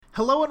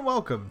Hello and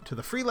welcome to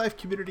the Free Life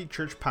Community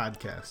Church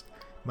podcast.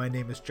 My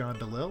name is John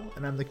DeLille,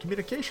 and I'm the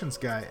communications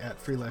guy at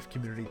Free Life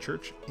Community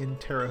Church in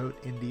Terre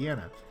Haute,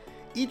 Indiana.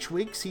 Each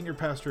week, Senior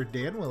Pastor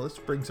Dan Willis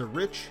brings a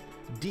rich,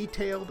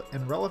 detailed,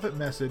 and relevant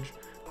message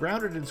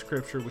grounded in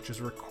Scripture, which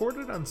is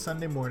recorded on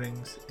Sunday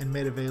mornings and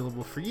made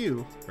available for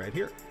you right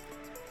here.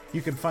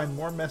 You can find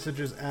more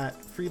messages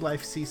at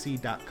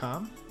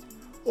freelifecc.com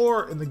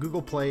or in the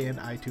Google Play and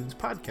iTunes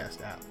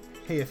podcast app.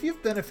 Hey, if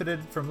you've benefited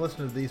from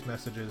listening to these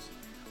messages,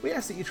 we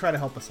ask that you try to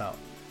help us out.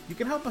 You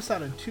can help us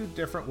out in two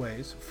different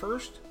ways.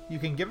 First, you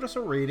can give us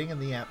a rating in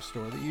the app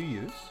store that you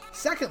use.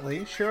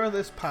 Secondly, share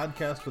this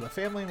podcast with a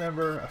family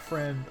member, a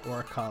friend,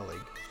 or a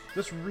colleague.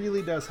 This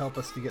really does help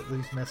us to get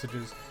these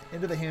messages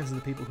into the hands of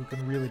the people who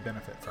can really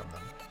benefit from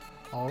them.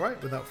 All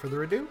right, without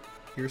further ado,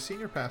 here's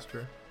Senior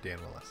Pastor Dan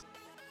Willis.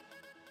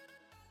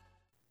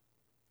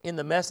 In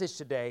the message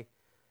today,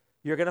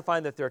 you're going to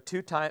find that there are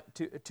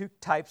two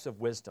types of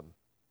wisdom.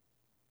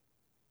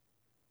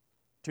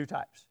 Two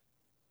types.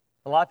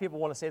 A lot of people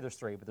want to say there's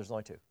three, but there's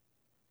only two.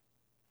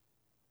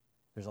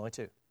 There's only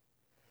two.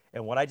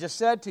 And what I just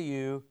said to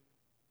you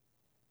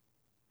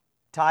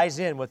ties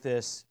in with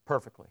this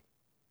perfectly.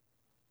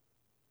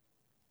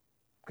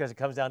 Because it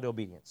comes down to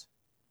obedience.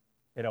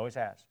 It always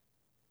has.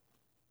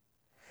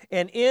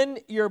 And in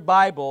your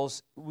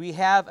Bibles, we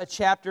have a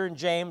chapter in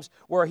James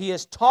where he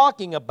is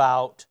talking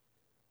about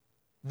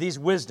these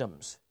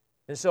wisdoms.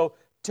 And so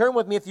turn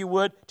with me, if you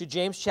would, to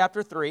James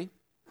chapter 3.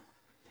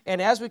 And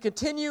as we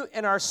continue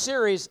in our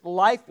series,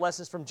 Life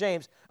Lessons from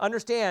James,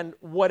 understand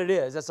what it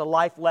is. It's a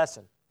life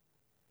lesson.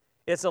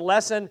 It's a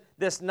lesson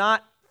that's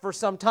not for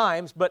some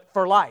times, but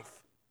for life.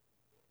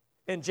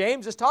 And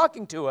James is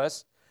talking to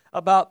us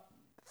about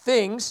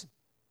things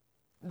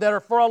that are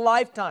for a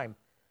lifetime.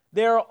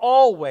 They're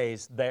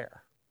always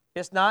there.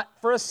 It's not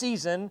for a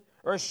season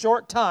or a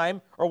short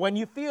time or when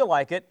you feel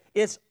like it.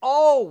 It's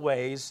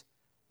always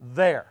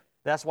there.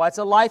 That's why it's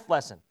a life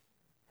lesson.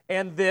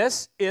 And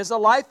this is a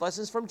life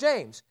lesson from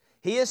James.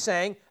 He is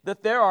saying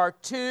that there are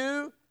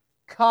two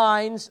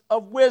kinds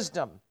of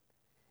wisdom.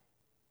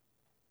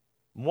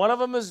 One of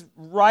them is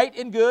right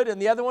and good, and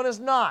the other one is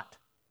not.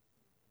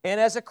 And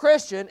as a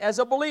Christian, as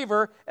a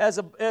believer, as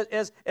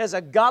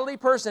a godly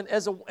person,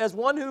 as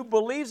one who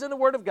believes in the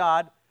Word of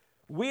God,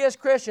 we as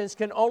Christians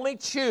can only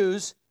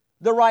choose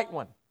the right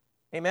one.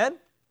 Amen?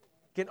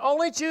 Can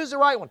only choose the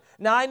right one.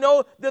 Now, I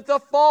know that the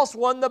false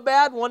one, the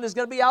bad one, is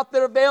going to be out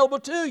there available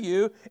to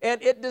you,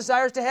 and it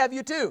desires to have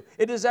you too.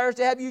 It desires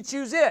to have you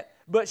choose it.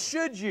 But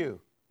should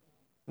you?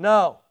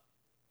 No.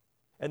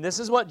 And this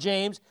is what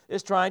James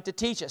is trying to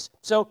teach us.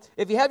 So,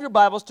 if you have your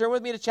Bibles, turn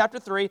with me to chapter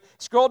 3,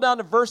 scroll down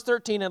to verse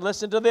 13 and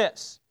listen to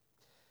this.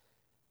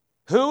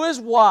 Who is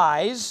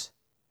wise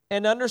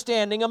and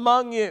understanding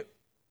among you?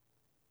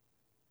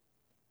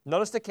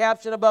 Notice the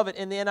caption above it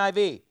in the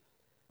NIV.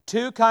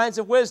 Two kinds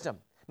of wisdom.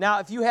 Now,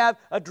 if you have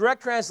a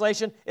direct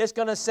translation, it's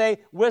going to say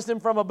wisdom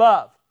from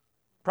above.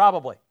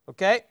 Probably,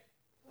 okay?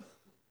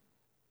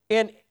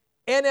 In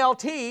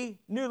NLT,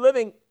 New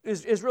Living,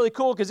 is really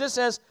cool because it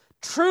says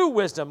true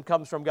wisdom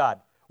comes from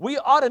God. We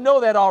ought to know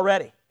that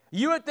already.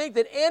 You would think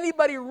that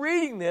anybody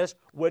reading this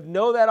would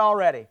know that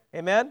already.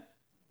 Amen?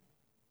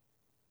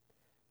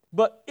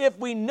 But if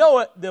we know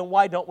it, then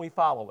why don't we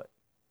follow it?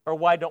 Or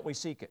why don't we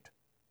seek it?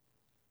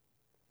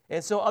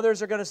 And so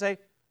others are going to say,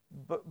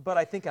 but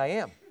I think I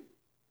am.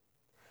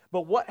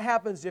 But what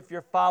happens if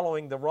you're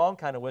following the wrong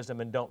kind of wisdom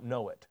and don't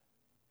know it?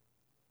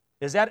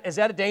 Is that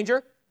a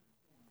danger?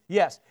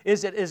 Yes.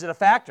 Is it a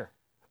factor?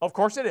 Of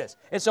course it is.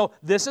 And so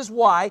this is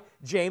why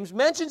James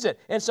mentions it.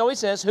 And so he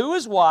says, who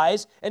is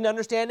wise and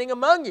understanding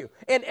among you?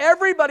 And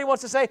everybody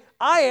wants to say,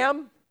 I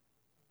am.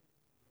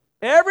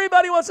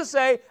 Everybody wants to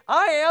say,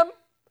 I am,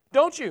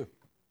 don't you?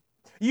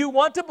 You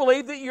want to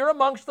believe that you're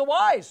amongst the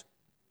wise.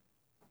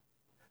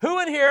 Who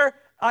in here...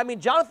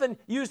 Jonathan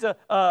used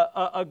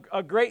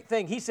a great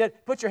thing. He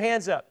said, put your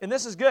hands up. And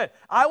this is good.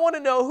 I want to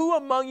know who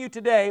among you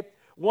today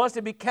wants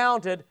to be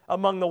counted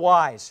among the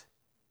wise.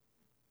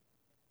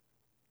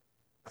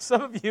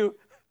 Some of you,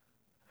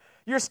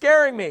 you're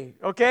scaring me,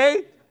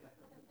 okay?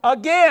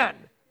 Again,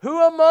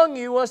 who among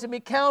you wants to be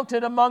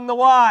counted among the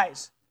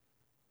wise?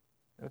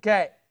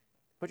 Okay,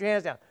 put your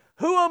hands down.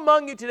 Who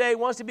among you today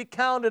wants to be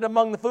counted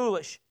among the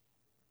foolish?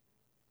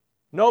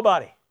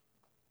 Nobody.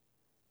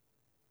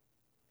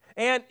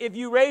 And if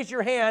you raise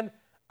your hand,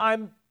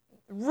 I'm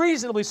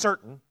reasonably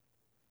certain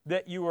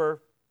that you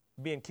were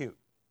being cute.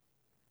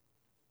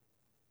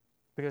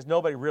 Because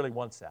nobody really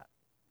wants that.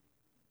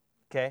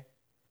 Okay?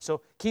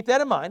 So keep that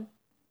in mind.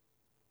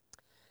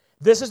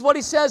 This is what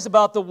he says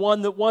about the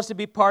one that wants to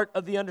be part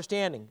of the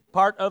understanding,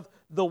 part of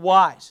the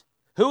wise.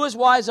 Who is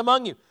wise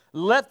among you?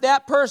 Let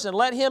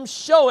him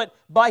show it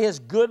by his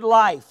good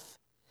life,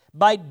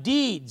 by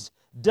deeds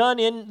done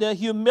in the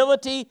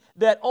humility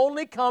that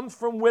only comes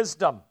from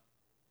wisdom.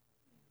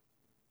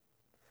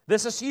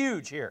 This is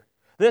huge here.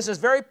 This is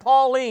very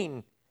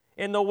Pauline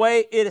in the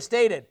way it is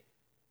stated,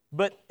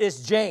 but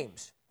it's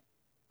James,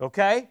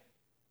 okay?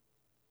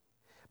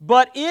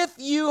 But if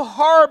you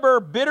harbor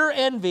bitter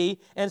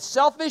envy and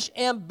selfish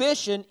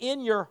ambition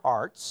in your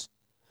hearts,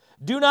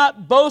 do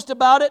not boast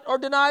about it or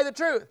deny the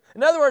truth.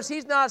 In other words,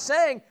 he's not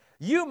saying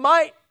you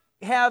might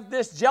have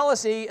this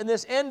jealousy and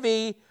this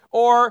envy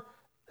or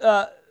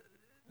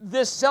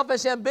this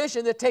selfish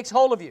ambition that takes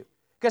hold of you.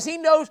 Because he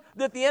knows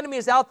that the enemy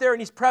is out there and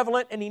he's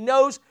prevalent, and he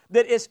knows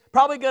that it's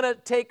probably going to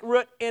take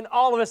root in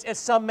all of us in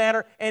some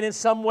manner and in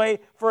some way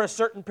for a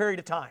certain period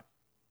of time.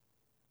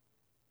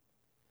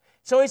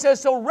 So he says,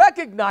 so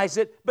recognize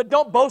it, but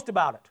don't boast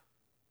about it.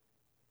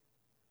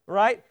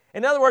 Right?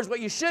 In other words,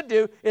 what you should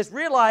do is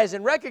realize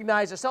and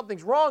recognize that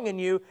something's wrong in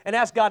you and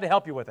ask God to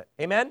help you with it.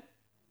 Amen?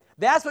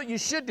 That's what you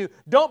should do.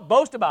 Don't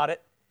boast about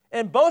it.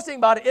 And boasting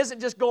about it isn't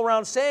just go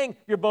around saying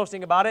you're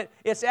boasting about it.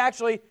 It's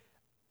actually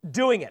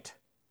doing it.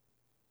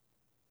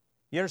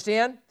 You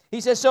understand? He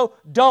says, so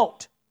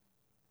don't.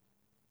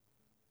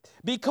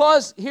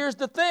 Because here's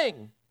the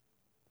thing.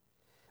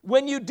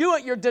 When you do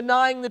it, you're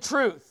denying the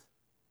truth.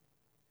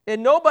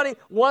 And nobody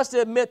wants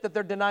to admit that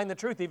they're denying the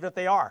truth, even if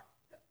they are.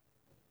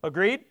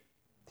 Agreed?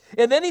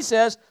 And then he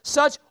says,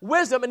 such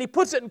wisdom, and he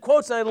puts it in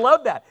quotes, and I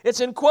love that.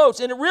 It's in quotes,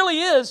 and it really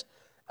is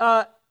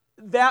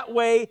that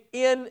way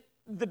in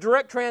the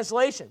direct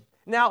translation.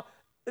 Now,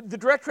 the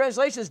direct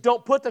translations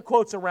don't put the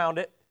quotes around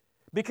it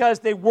because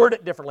they word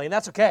it differently, and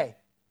that's okay.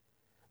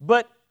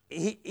 But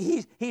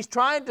he's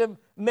trying to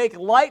make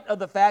light of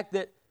the fact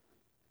that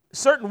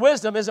certain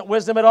wisdom isn't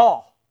wisdom at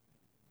all.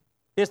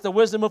 It's the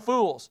wisdom of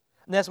fools.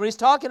 And that's what he's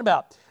talking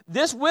about.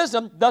 This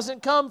wisdom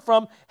doesn't come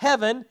from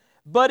heaven,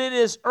 but it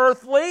is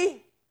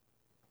earthly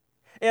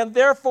and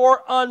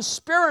therefore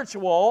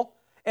unspiritual.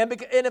 And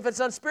if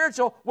it's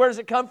unspiritual, where does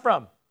it come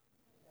from?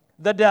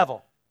 The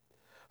devil.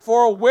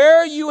 For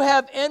where you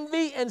have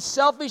envy and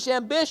selfish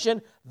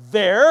ambition,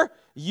 there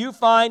you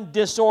find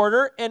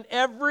disorder and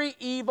every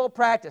evil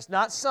practice.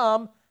 Not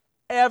some,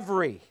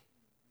 every.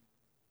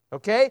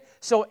 Okay?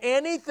 So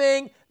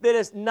anything that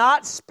is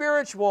not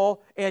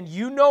spiritual, and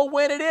you know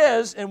when it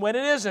is and when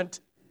it isn't,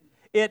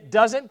 it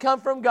doesn't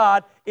come from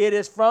God. It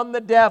is from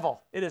the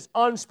devil. It is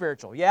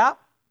unspiritual. Yeah?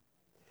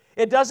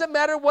 It doesn't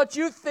matter what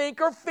you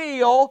think or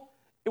feel.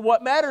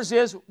 What matters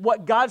is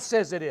what God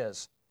says it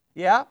is.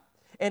 Yeah?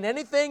 And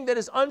anything that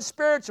is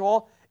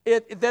unspiritual,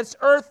 that's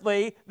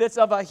earthly, that's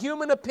of a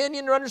human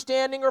opinion or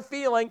understanding or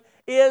feeling,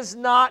 is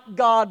not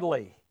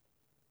godly.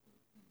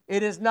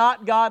 It is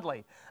not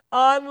godly.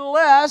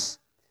 Unless,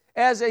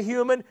 as a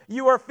human,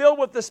 you are filled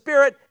with the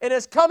Spirit and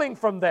it's coming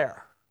from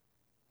there.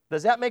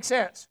 Does that make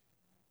sense?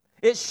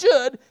 It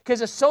should, because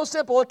it's so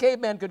simple a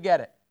caveman could get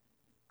it.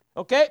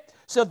 Okay?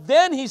 So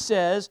then he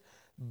says,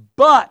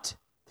 but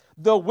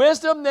the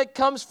wisdom that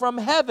comes from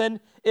heaven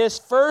is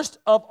first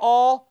of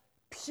all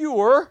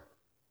pure.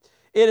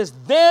 It is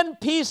then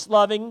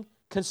peace-loving,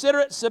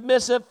 considerate,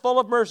 submissive, full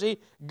of mercy,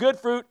 good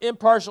fruit,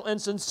 impartial,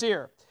 and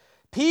sincere.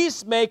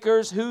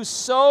 Peacemakers who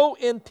sow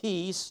in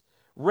peace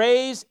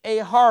raise a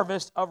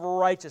harvest of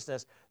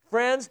righteousness.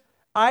 Friends,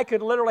 I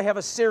could literally have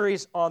a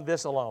series on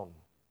this alone.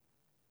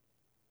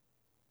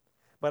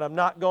 But I'm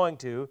not going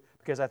to,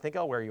 because I think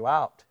I'll wear you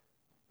out.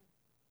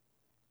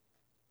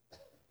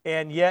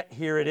 And yet,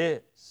 here it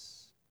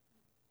is.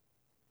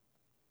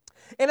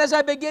 And as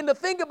I begin to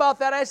think about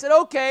that, I said,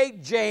 okay,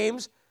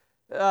 James,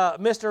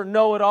 Mr.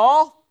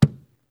 Know-it-all,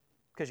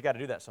 because you got to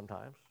do that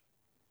sometimes.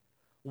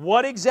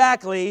 What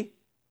exactly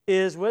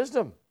is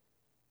wisdom?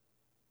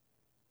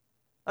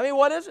 I mean,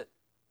 what is it?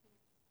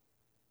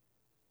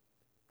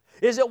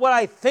 Is it what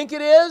I think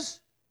it is?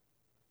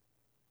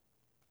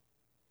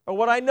 Or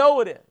what I know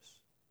it is?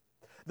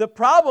 The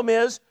problem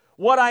is,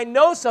 what I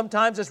know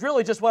sometimes is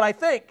really just what I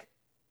think.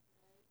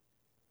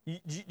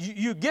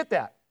 You get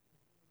that?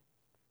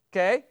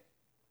 Okay?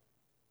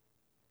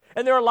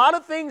 And there are a lot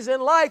of things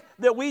in life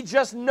that we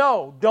just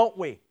know, don't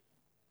we?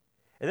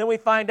 And then we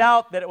find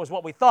out that it was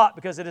what we thought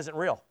because it isn't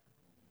real.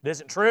 It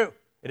isn't true.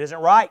 It isn't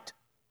right.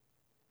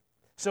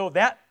 So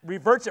that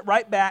reverts it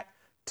right back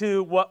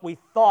to what we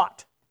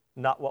thought,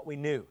 not what we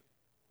knew.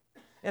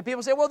 And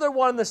people say, well, they're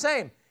one and the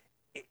same.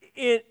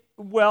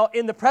 Well,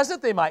 in the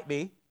present they might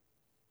be.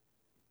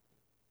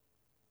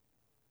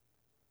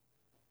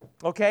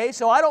 Okay,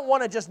 so I don't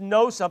want to just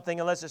know something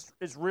unless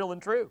it's real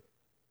and true.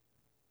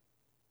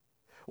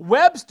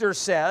 Webster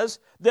says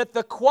that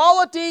the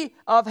quality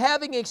of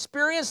having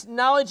experienced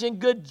knowledge and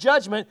good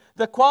judgment,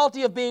 the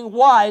quality of being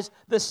wise,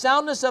 the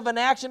soundness of an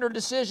action or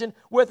decision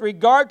with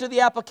regard to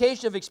the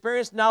application of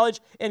experienced knowledge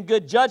and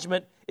good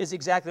judgment is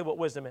exactly what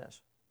wisdom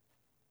is.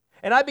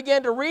 And I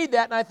began to read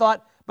that and I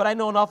thought, but I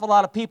know an awful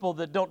lot of people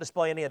that don't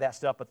display any of that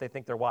stuff, but they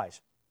think they're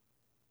wise.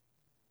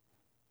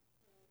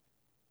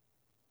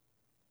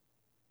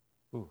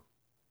 Ooh.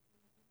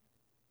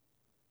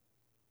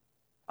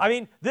 I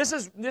mean, this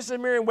is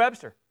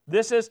Merriam-Webster.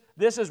 This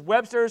is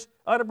Webster's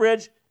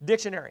unabridged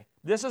dictionary.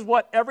 This is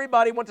what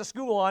everybody went to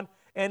school on,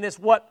 and it's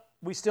what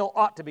we still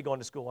ought to be going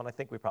to school on. I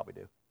think we probably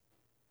do.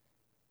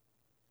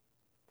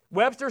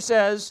 Webster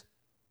says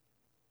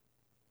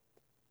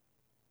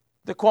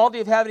the quality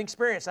of having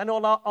experience. I know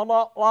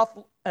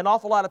an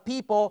awful lot of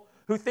people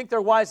who think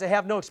they're wise. They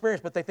have no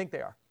experience, but they think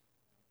they are.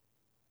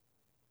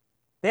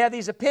 They have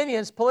these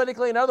opinions,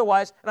 politically and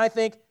otherwise, and I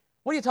think,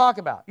 what are you talking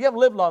about? You haven't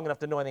lived long enough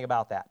to know anything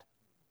about that.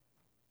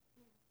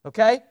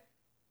 Okay?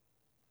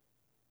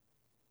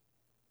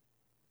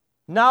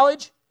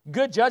 Knowledge,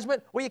 good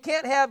judgment. Well, you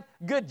can't have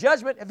good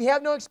judgment if you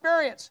have no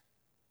experience.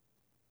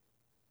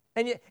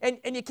 And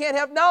you can't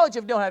have knowledge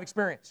if you don't have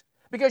experience.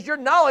 Because your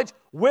knowledge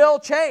will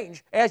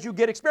change as you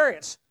get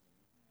experience.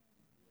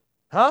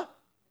 Huh?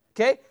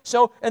 Okay?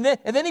 So, and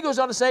then he goes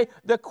on to say,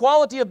 the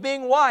quality of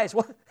being wise.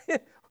 Well,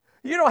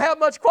 you don't have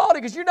much quality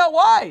because you're not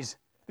wise.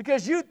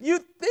 Because you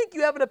think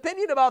you have an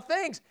opinion about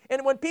things.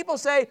 And when people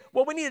say,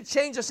 well, we need to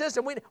change the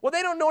system, well,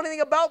 they don't know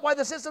anything about why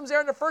the system's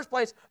there in the first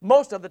place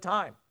most of the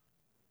time.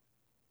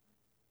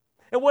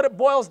 And what it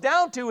boils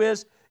down to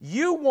is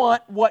you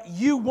want what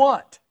you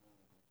want.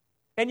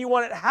 And you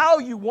want it how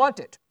you want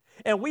it.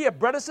 And we have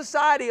bred a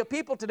society of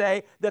people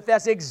today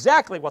that's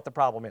exactly what the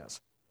problem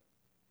is.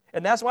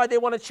 And that's why they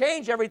want to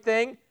change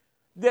everything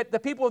that the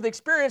people with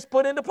experience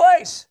put into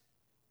place.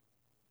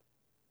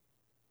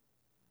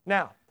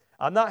 Now,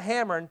 I'm not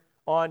hammering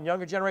on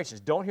younger generations.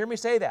 Don't hear me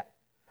say that.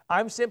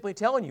 I'm simply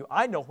telling you,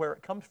 I know where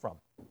it comes from.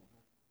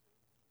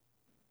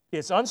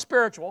 It's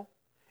unspiritual,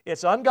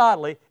 it's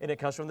ungodly, and it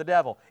comes from the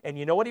devil. And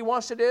you know what he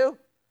wants to do?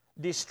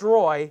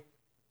 Destroy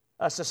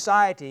a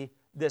society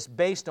that's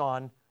based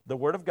on the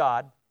Word of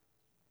God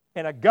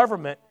and a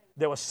government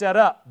that was set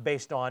up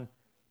based on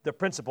the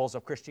principles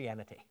of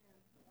Christianity.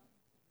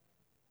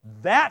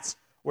 That's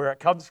where it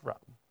comes from.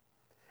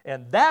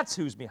 And that's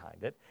who's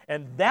behind it.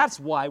 And that's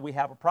why we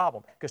have a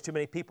problem, because too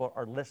many people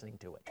are listening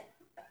to it.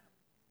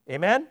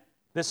 Amen?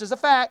 This is a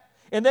fact.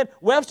 And then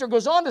Webster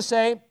goes on to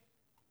say,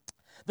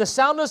 the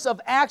soundness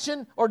of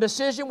action or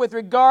decision with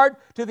regard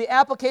to the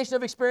application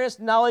of experience,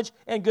 knowledge,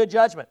 and good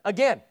judgment.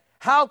 Again,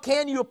 how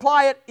can you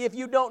apply it if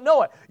you don't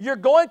know it? You're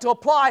going to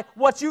apply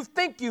what you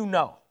think you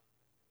know.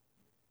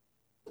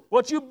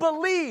 What you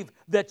believe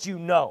that you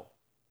know.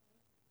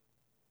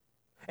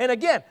 And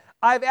again,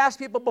 I've asked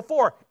people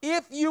before,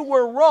 if you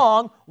were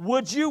wrong,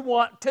 would you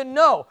want to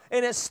know?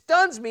 And it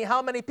stuns me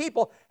how many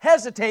people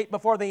hesitate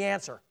before the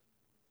answer.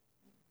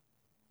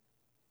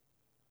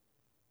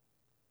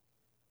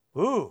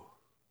 Ooh.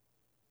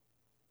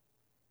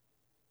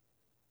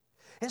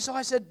 And so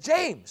I said,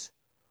 James,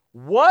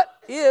 what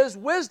is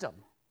wisdom?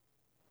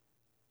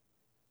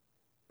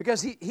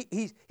 Because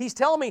he's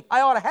telling me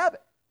I ought to have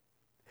it.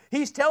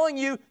 He's telling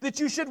you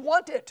that you should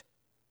want it.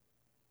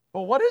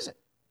 Well, what is it?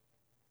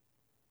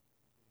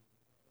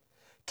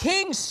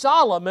 King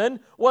Solomon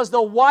was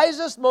the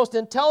wisest, most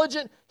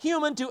intelligent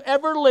human to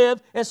ever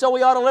live, and so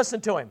we ought to listen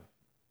to him.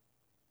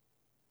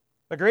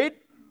 Agreed?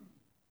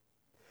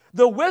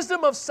 The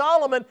wisdom of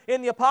Solomon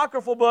in the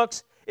apocryphal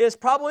books is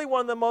probably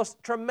one of the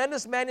most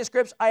tremendous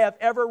manuscripts I have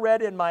ever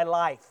read in my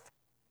life.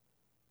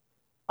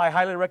 I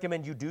highly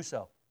recommend you do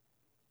so.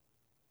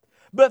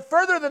 But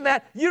further than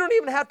that, you don't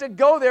even have to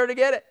go there to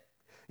get it.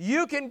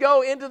 You can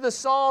go into the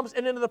Psalms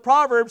and into the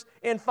Proverbs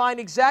and find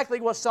exactly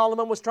what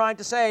Solomon was trying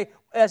to say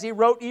as he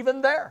wrote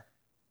even there.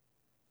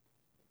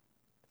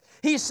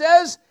 He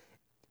says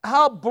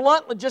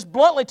just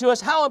bluntly to us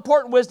how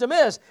important wisdom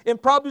is. In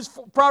Proverbs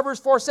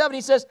 4:7,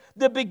 he says,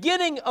 the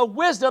beginning of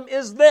wisdom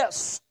is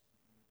this.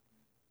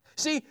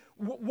 See,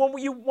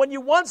 when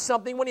you want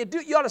something,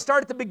 you ought to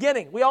start at the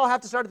beginning. We all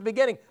have to start at the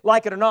beginning,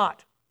 like it or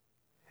not.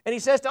 And he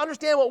says to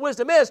understand what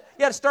wisdom is,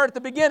 you have to start at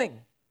the beginning.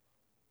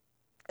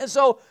 And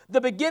so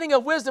the beginning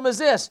of wisdom is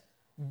this: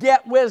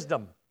 get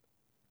wisdom.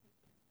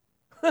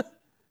 And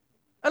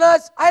I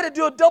had to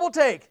do a double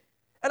take.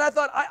 And I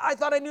thought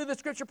I knew the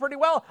scripture pretty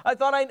well. I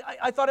thought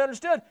I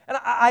understood. And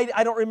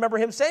I don't remember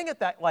him saying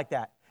it like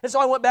that. And so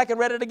I went back and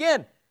read it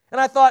again. And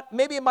I thought,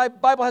 maybe my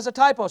Bible has a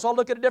typo, so I'll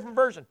look at a different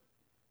version.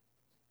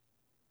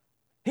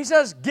 He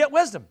says, get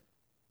wisdom.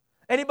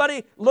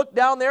 Anybody look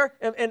down there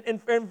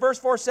in verse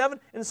 4:7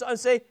 and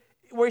say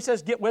where he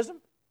says, get wisdom?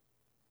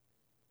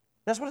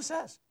 That's what it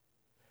says.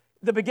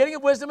 The beginning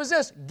of wisdom is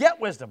this: get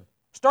wisdom.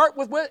 Start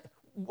with wisdom.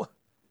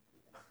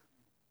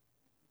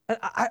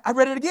 I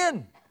read it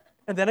again,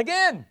 and then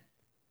again.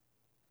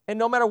 And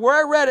no matter where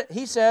I read it,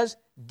 he says,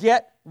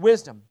 get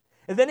wisdom.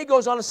 And then he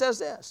goes on and says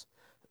this: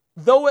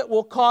 though it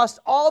will cost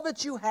all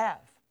that you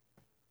have,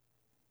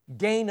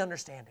 gain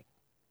understanding.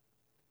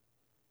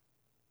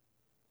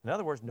 In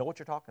other words, know what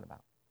you're talking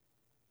about.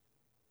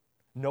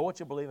 Know what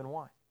you believe and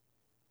why.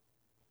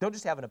 Don't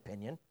just have an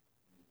opinion.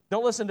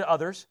 Don't listen to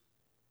others.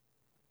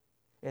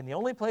 And the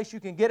only place you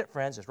can get it,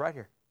 friends, is right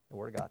here, the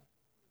Word of God.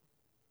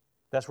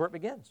 That's where it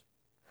begins.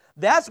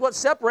 That's what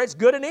separates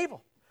good and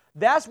evil.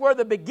 That's where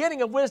the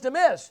beginning of wisdom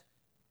is.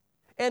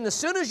 And as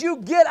soon as you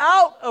get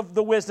out of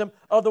the wisdom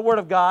of the Word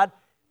of God,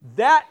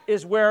 that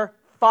is where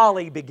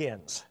folly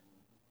begins.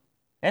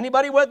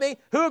 Anybody with me?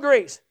 Who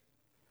agrees?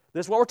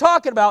 This is what we're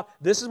talking about.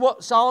 This is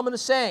what Solomon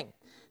is saying.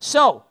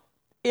 So,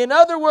 in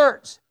other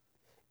words,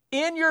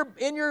 in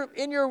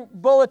your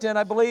bulletin,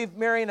 I believe,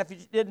 Marion, if you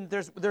didn't,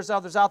 there's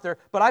others out there,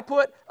 but I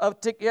put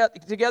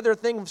together a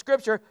thing from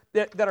Scripture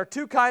that are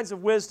two kinds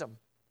of wisdom.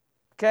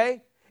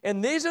 Okay?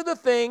 And these are the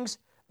things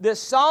that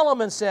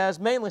Solomon says,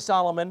 mainly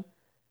Solomon,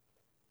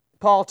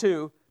 Paul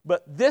too,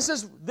 But this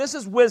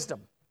is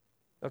wisdom,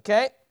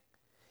 okay?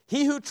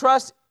 He who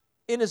trusts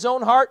in his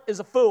own heart is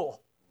a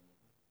fool.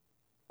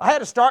 I had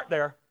to start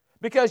there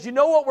because you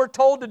know what we're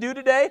told to do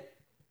today?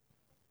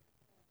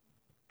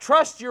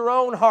 Trust your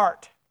own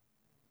heart.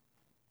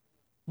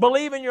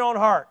 Believe in your own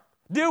heart.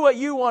 Do what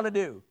you want to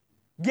do.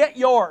 Get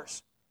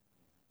yours.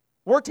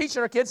 We're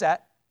teaching our kids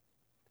that.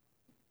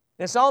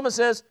 And Solomon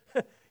says,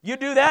 you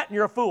do that and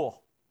you're a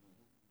fool.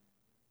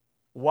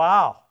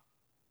 Wow.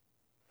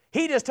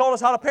 He just told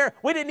us how to parent.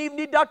 We didn't even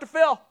need Dr.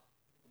 Phil.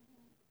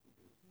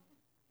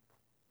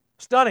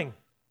 Stunning.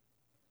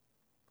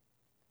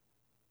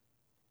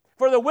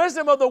 For the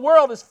wisdom of the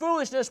world is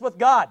foolishness with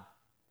God.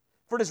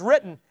 For it is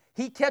written,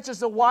 He catches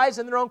the wise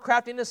in their own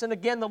craftiness, and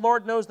again the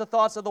Lord knows the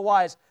thoughts of the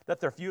wise, that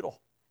they're futile.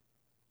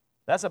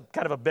 That's a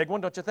kind of a big one,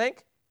 don't you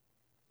think?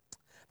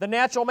 The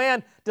natural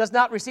man does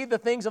not receive the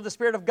things of the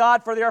Spirit of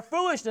God, for they are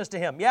foolishness to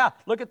him. Yeah,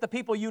 look at the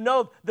people you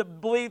know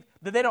that believe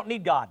that they don't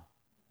need God.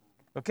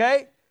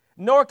 Okay?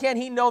 Nor can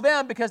he know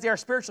them because they are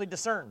spiritually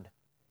discerned.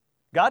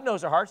 God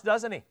knows our hearts,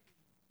 doesn't He?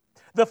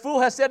 The fool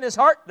has said in his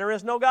heart, there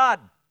is no God.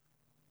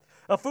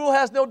 A fool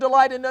has no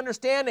delight in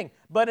understanding,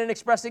 but in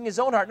expressing his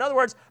own heart. In other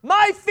words,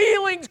 my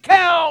feelings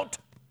count.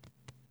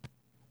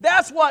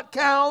 That's what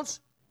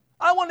counts.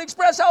 I want to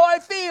express how I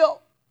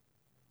feel.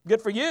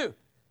 Good for you.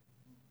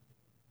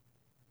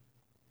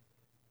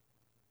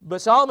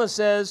 But Solomon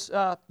says,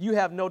 you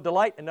have no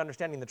delight in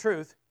understanding the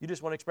truth. You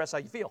just want to express how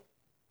you feel.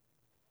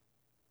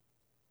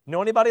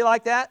 Know anybody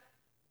like that?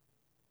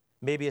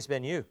 Maybe it's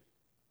been you.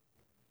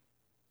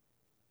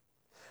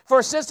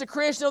 For since the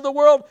creation of the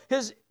world,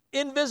 His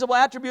invisible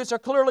attributes are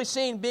clearly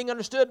seen, being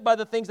understood by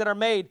the things that are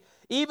made,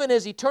 even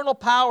His eternal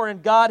power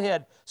and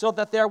Godhead, so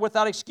that they are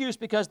without excuse,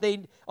 because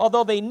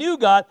although they knew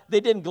God,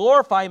 they didn't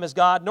glorify Him as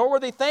God, nor were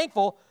they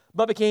thankful,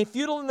 but became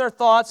futile in their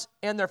thoughts,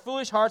 and their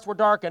foolish hearts were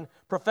darkened.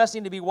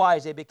 Professing to be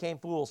wise, they became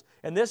fools.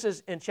 And this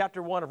is in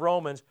chapter 1 of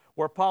Romans,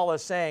 where Paul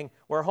is saying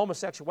where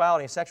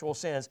homosexuality and sexual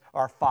sins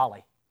are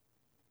folly.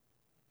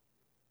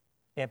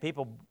 And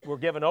people were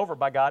given over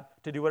by God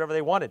to do whatever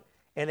they wanted.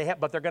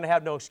 But they're going to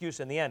have no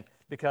excuse in the end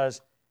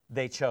because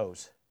they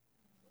chose.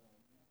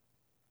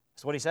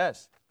 That's what he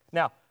says.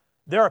 Now,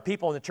 there are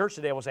people in the church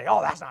today who will say,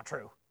 oh, that's not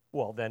true.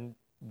 Well, then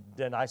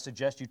I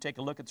suggest you take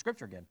a look at the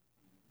Scripture again,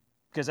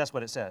 because that's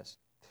what it says.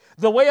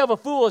 The way of a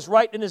fool is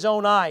right in his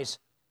own eyes,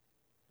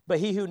 but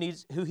he who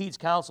heeds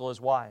counsel is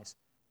wise.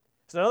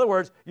 So in other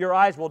words, your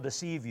eyes will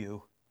deceive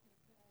you.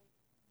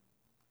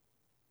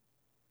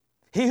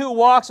 He who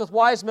walks with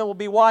wise men will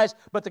be wise,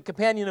 but the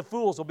companion of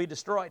fools will be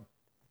destroyed.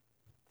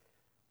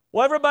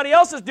 Well, everybody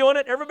else is doing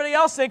it. Everybody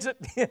else thinks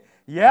it.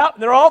 Yeah,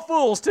 they're all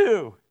fools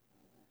too.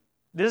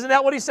 Isn't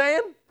that what he's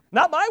saying?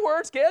 Not my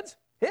words, kids.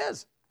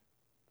 His.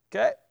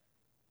 Okay?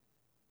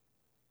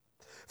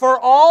 For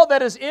all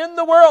that is in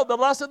the world, the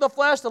lust of the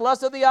flesh, the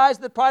lust of the eyes,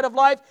 the pride of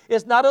life,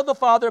 is not of the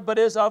Father, but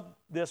is of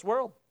this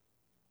world.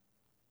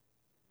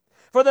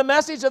 For the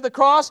message of the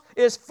cross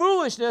is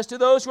foolishness to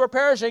those who are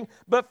perishing,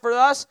 but for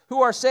us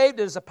who are saved,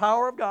 it is the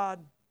power of God.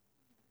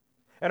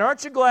 And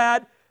aren't you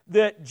glad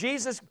that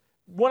Jesus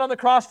went on the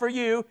cross for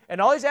you, and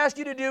all He's asked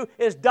you to do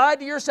is die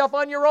to yourself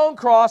on your own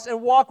cross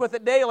and walk with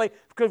it daily,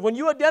 because when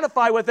you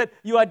identify with it,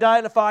 you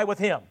identify with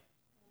Him.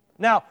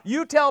 Now,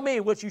 you tell me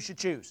which you should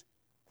choose.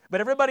 But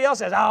everybody else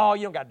says, oh,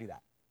 you don't got to do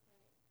that.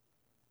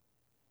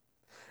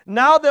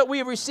 Now that we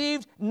have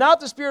received not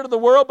the spirit of the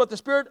world, but the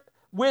Spirit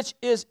which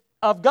is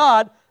of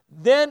God,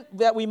 then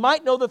that we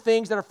might know the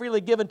things that are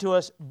freely given to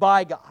us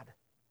by God.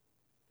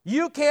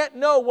 You can't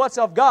know what's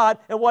of God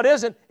and what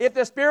isn't if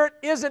the Spirit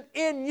isn't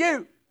in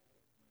you.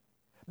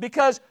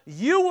 Because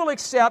you will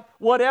accept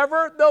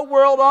whatever the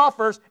world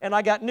offers, and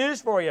I got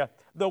news for you.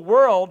 The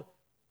world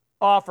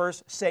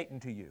offers Satan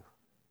to you,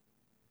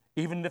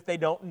 even if they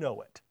don't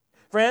know it.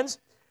 Friends,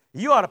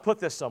 you ought to put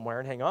this somewhere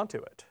and hang on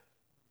to it.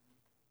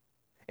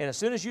 And as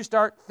soon as you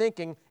start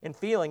thinking and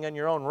feeling in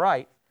your own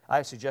right,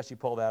 I suggest you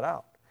pull that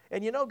out.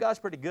 And you know God's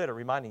pretty good at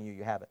reminding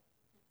you have it.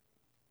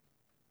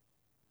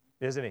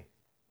 Isn't He?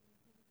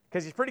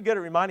 Because He's pretty good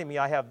at reminding me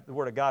I have the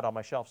Word of God on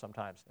my shelf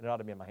sometimes, and it ought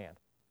to be in my hand.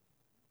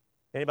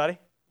 Anybody?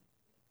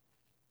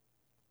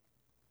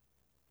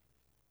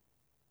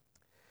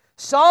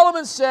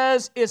 Solomon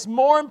says it's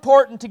more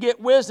important to get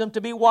wisdom, to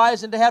be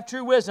wise, and to have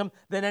true wisdom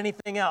than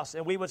anything else.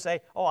 And we would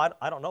say, oh,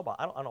 I don't know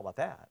about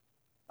that.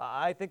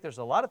 I think there's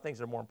a lot of things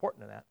that are more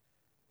important than that.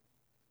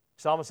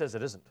 Solomon says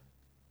it isn't.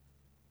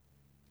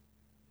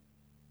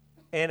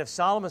 And if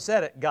Solomon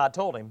said it, God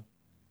told him,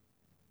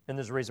 and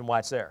there's a reason why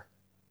it's there.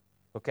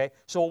 Okay?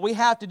 So what we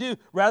have to do,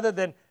 rather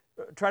than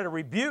try to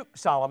rebuke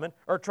Solomon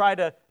or try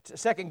to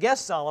second-guess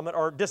Solomon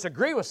or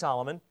disagree with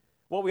Solomon,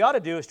 what we ought to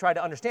do is try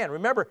to understand.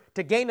 Remember,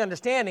 to gain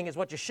understanding is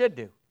what you should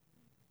do,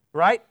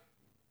 right?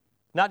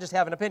 Not just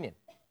have an opinion.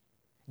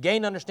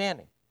 Gain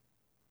understanding.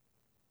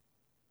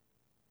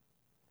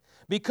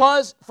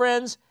 Because,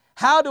 friends,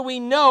 how do we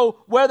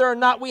know whether or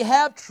not we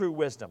have true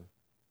wisdom?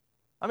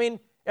 I mean,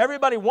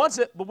 everybody wants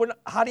it, but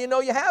how do you know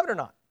you have it or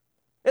not?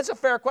 It's a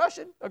fair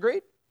question.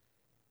 Agreed?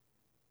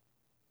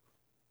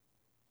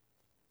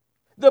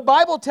 the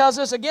Bible tells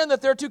us again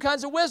that there are two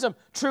kinds of wisdom,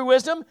 true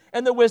wisdom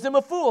and the wisdom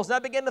of fools. And I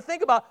began to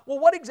think about, well,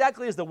 what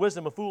exactly is the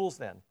wisdom of fools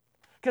then?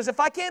 Because if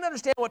I can't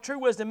understand what true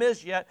wisdom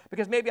is yet,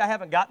 because maybe I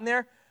haven't gotten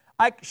there,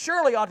 I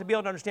surely ought to be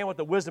able to understand what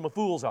the wisdom of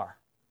fools are.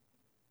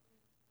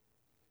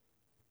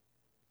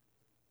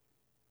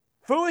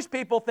 Foolish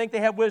people think they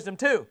have wisdom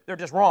too. They're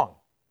just wrong.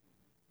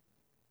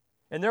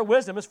 And their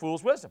wisdom is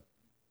fool's wisdom.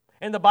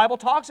 And the Bible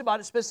talks about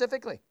it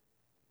specifically.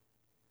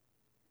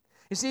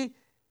 You see,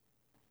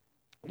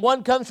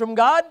 one comes from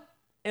God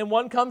and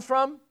one comes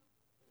from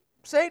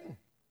Satan.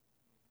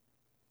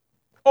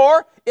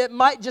 Or it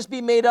might just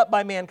be made up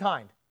by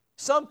mankind.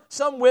 Some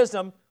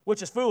wisdom,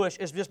 which is foolish,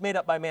 is just made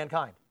up by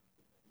mankind.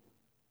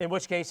 In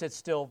which case it's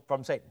still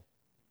from Satan.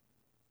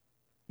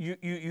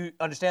 You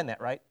understand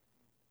that, right?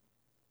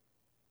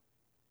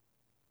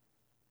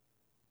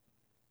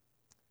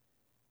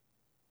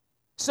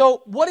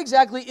 So what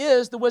exactly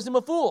is the wisdom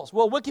of fools?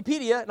 Well,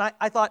 Wikipedia, and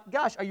I thought,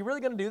 gosh, are you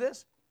really going to do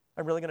this?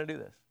 I'm really going to do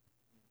this.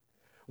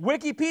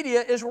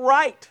 Wikipedia is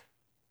right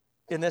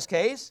in this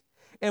case.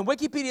 And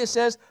Wikipedia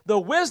says, the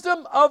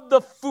wisdom of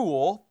the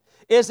fool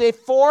is a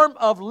form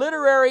of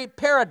literary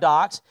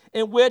paradox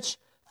in which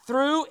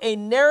through a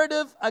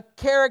narrative a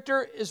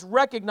character is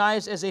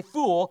recognized as a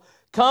fool,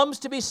 comes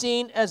to be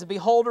seen as a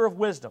beholder of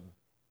wisdom.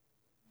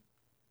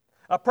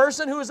 A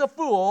person who is a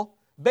fool,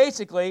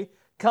 basically,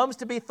 comes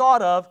to be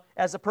thought of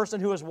as a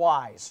person who is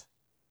wise.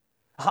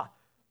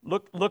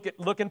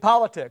 Look in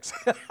politics.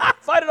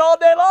 Fight it all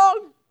day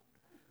long.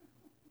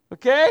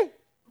 Okay?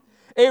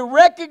 A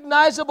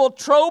recognizable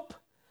trope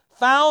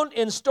found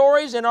in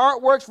stories and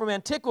artworks from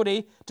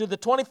antiquity to the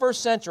 21st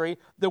century,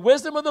 the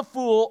wisdom of the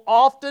fool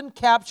often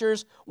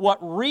captures what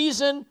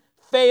reason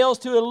fails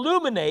to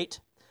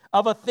illuminate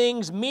of a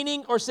thing's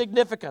meaning or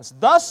significance.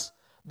 Thus,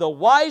 the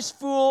wise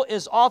fool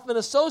is often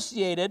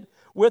associated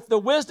with the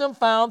wisdom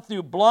found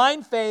through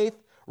blind faith,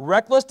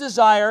 reckless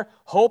desire,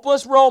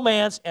 hopeless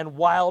romance, and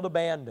wild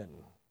abandon.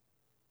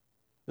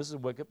 This is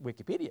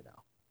Wikipedia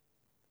now.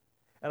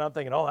 And I'm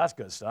thinking, oh, that's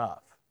good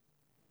stuff.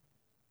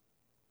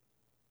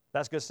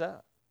 That's good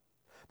stuff.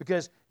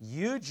 Because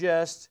you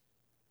just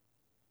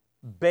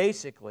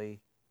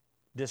basically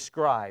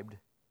described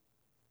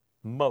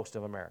most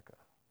of America.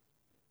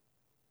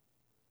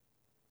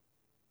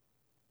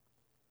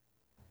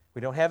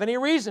 We don't have any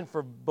reason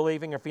for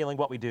believing or feeling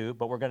what we do,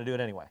 but we're going to do it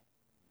anyway.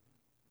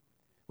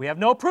 We have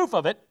no proof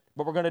of it,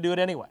 but we're going to do it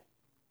anyway.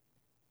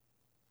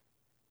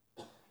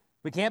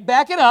 We can't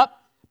back it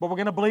up, but we're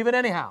going to believe it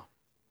anyhow.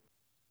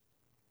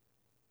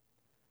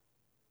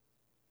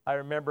 I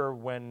remember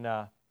when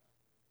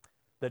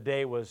the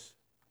day was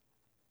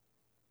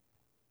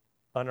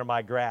under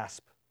my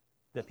grasp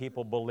that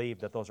people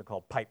believed that those are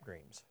called pipe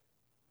dreams.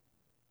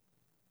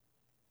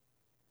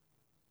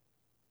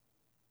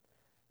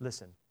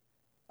 Listen,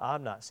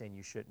 I'm not saying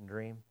you shouldn't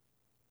dream.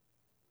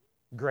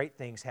 Great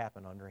things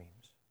happen on dreams.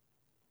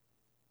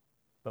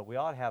 But we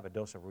ought to have a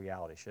dose of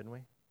reality, shouldn't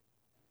we?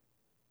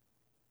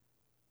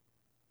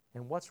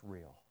 And what's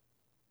real?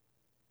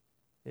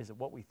 Is it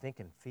what we think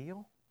and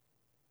feel?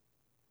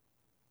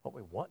 What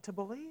we want to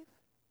believe?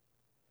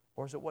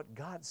 Or is it what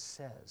God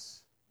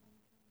says?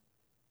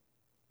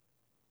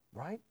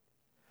 Right?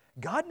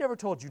 God never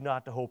told you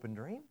not to hope and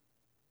dream.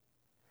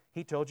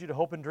 He told you to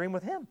hope and dream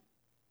with Him.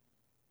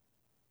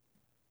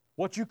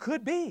 What you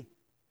could be,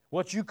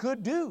 what you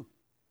could do.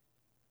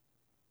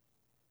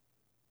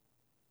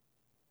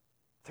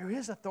 Through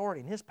His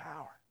authority and His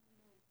power.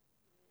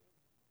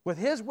 With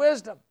His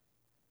wisdom.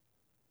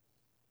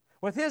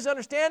 With His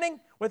understanding,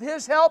 with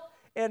His help,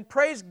 and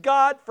praise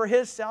God for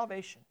His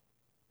salvation.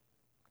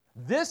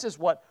 This is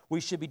what we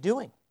should be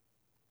doing.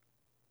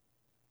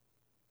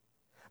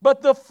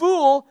 But the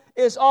fool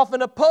is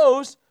often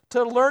opposed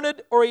to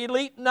learned or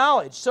elite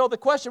knowledge. So the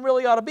question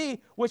really ought to be,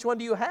 which one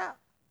do you have?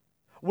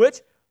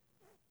 Which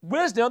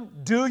wisdom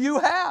do you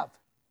have?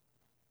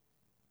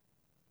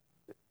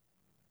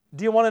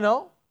 Do you want to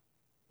know?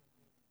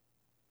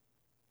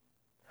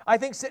 I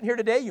think sitting here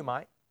today you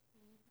might.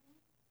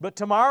 But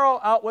tomorrow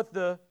out with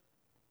the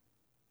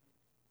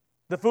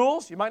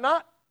fools, you might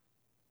not.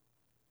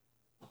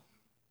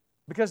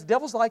 Because the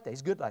devil's like that.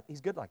 He's good like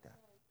that.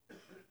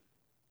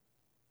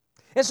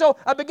 And so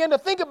I began to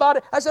think about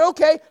it. I said,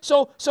 okay,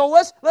 so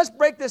let's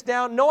break this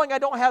down, knowing I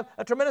don't have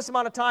a tremendous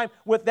amount of time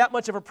with that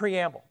much of a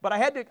preamble. But I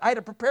had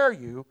to prepare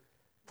you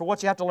for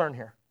what you have to learn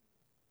here.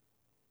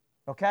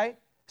 Okay?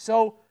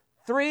 So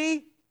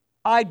 3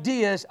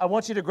 ideas I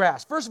want you to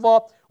grasp. First of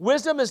all,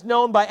 wisdom is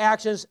known by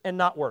actions and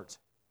not words.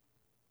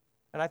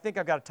 And I think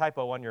I've got a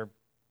typo on your,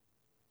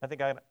 I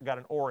think I got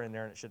an or in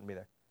there and it shouldn't be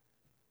there.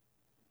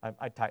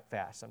 I type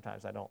fast.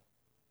 Sometimes I don't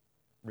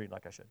read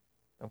like I should.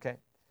 Okay?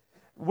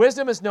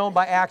 Wisdom is known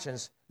by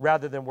actions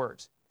rather than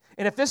words.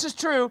 And if this is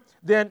true,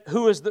 then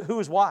who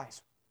is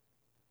wise?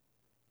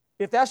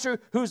 If that's true,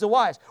 who's the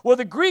wise? Well,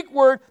 the Greek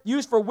word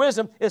used for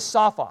wisdom is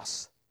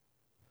sophos.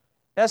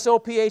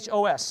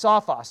 S-O-P-H-O-S,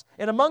 sophos.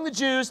 And among the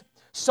Jews,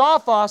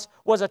 sophos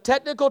was a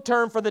technical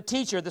term for the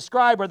teacher, the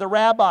scribe, or the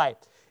rabbi.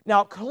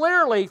 Now,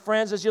 clearly,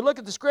 friends, as you look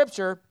at the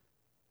Scripture,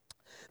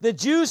 The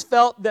Jews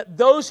felt that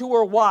those who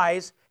were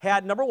wise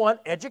had, number one,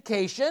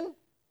 education,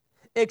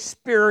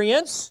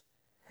 experience,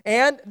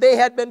 and they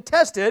had been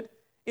tested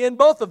in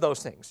both of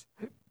those things.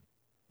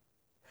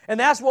 And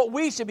that's what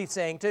we should be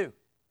saying too.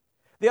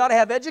 They ought to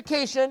have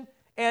education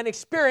and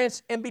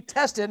experience and be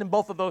tested in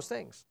both of those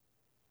things.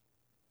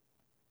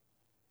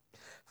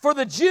 For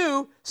the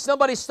Jew,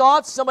 somebody's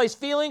thoughts, somebody's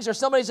feelings, or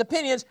somebody's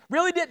opinions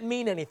really didn't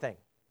mean anything.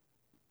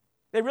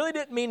 They really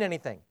didn't mean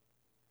anything.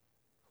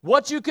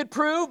 What you could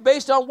prove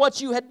based on what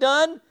you had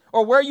done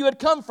or where you had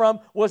come from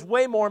was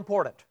way more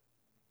important.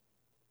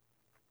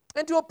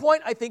 And to a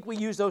point, I think we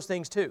use those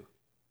things too.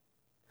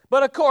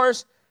 But of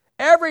course,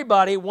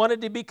 everybody wanted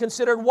to be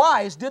considered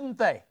wise, didn't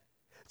they?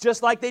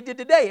 Just like they did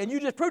today. And you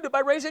just proved it by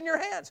raising your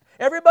hands.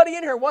 Everybody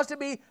in here wants to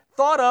be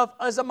thought of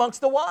as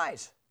amongst the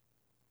wise.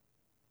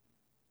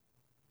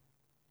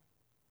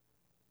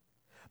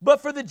 But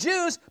for the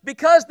Jews,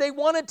 because they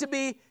wanted to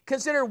be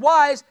considered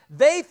wise,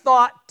 they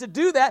thought to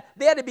do that,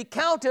 they had to be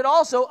counted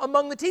also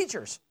among the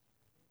teachers.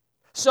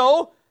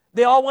 So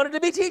they all wanted to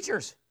be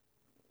teachers.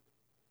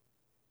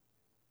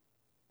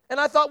 And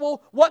I thought,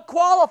 well, what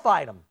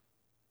qualified them?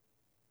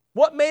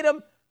 What made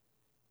them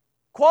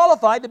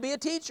qualified to be a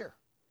teacher?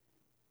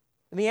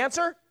 And the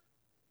answer?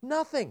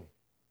 Nothing.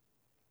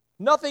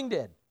 Nothing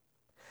did.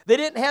 They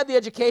didn't have the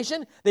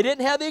education, they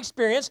didn't have the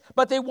experience,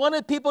 but they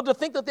wanted people to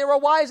think that they were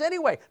wise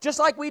anyway, just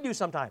like we do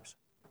sometimes.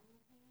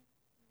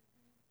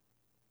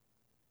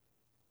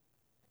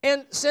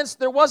 And since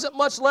there wasn't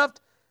much left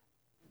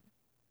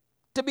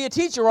to be a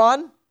teacher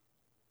on,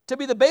 to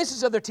be the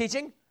basis of their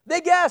teaching,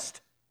 they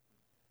guessed.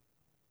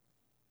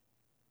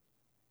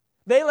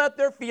 They let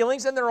their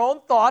feelings and their own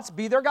thoughts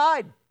be their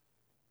guide.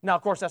 Now,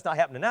 of course, that's not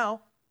happening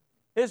now,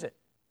 is it?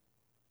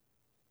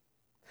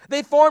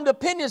 They formed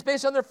opinions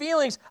based on their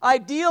feelings,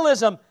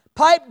 idealism,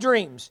 pipe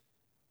dreams,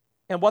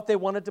 and what they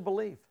wanted to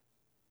believe.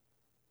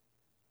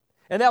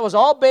 And that was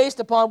all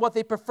based upon what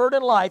they preferred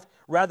in life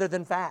rather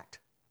than fact.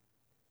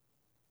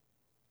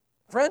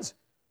 Friends,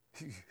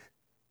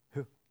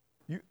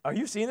 are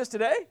you seeing this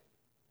today?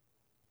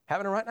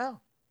 Happening right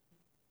now.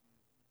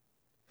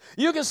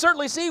 You can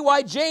certainly see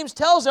why James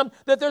tells them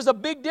that there's a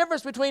big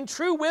difference between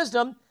true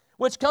wisdom,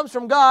 which comes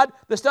from God,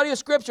 the study of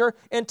Scripture,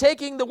 and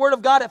taking the Word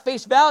of God at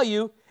face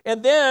value,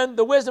 and then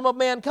the wisdom of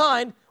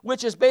mankind,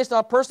 which is based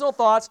on personal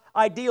thoughts,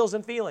 ideals,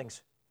 and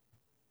feelings.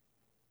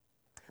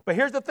 But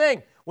here's the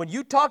thing. When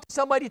you talk to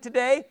somebody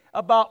today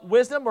about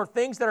wisdom or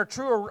things that are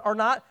true or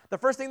not, the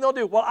first thing they'll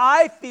do, well,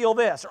 I feel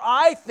this, or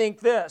I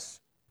think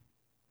this.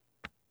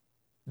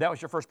 That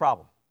was your first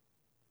problem.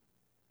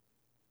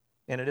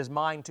 And it is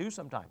mine too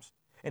sometimes.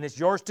 And it's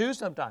yours too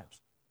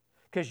sometimes.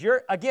 Because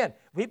again,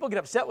 people get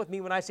upset with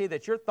me when I say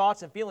that your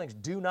thoughts and feelings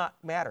do not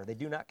matter. They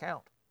do not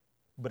count.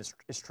 But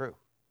it's true.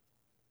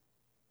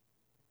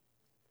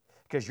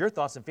 Because your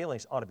thoughts and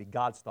feelings ought to be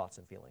God's thoughts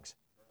and feelings.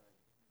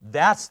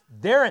 That's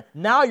there.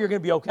 Now you're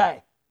going to be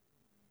okay.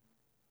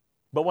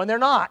 But when they're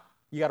not,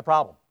 you got a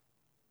problem.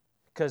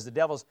 Because the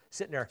devil's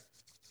sitting there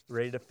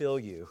ready to fill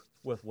you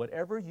with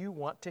whatever you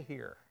want to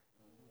hear.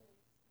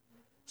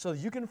 So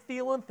you can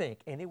feel and think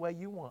any way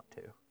you want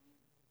to.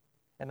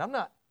 And I'm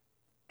not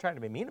trying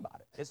to be mean about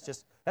it. That's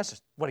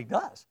just what he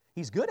does.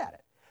 He's good at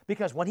it.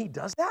 Because when he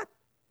does that,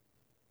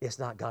 it's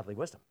not godly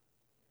wisdom.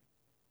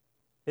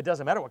 It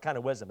doesn't matter what kind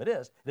of wisdom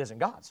it isn't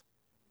God's.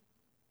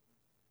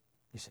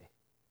 You see.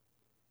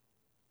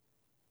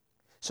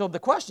 So the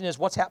question is,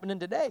 what's happening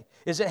today?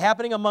 Is it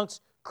happening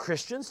amongst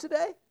Christians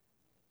today?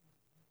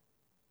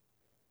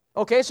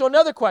 Okay, so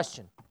another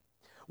question.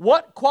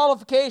 What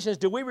qualifications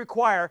do we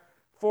require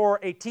for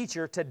a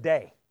teacher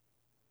today?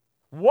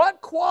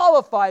 What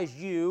qualifies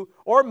you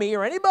or me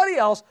or anybody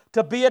else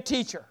to be a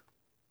teacher?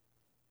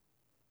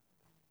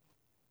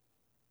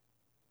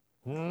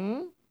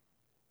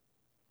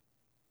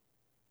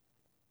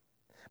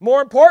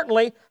 More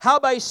importantly, how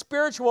about a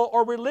spiritual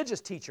or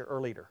religious teacher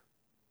or leader?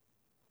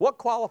 What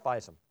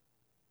qualifies them?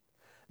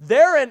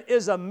 Therein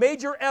is a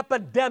major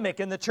epidemic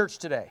in the church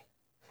today.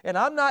 And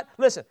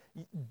listen,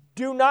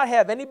 do not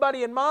have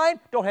anybody in mind,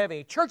 don't have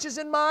any churches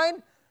in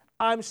mind.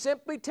 I'm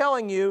simply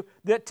telling you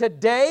that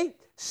today,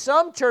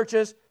 some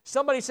churches,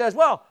 somebody says,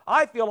 well,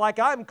 I feel like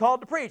I'm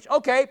called to preach.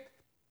 Okay,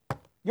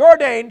 you're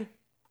ordained.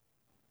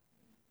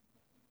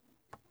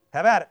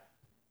 Have at it.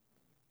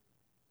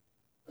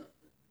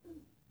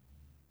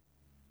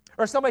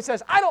 Or somebody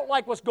says, I don't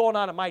like what's going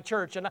on in my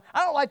church, and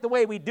I don't like the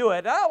way we do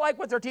it, I don't like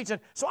what they're teaching,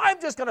 so I'm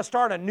just going to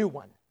start a new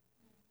one.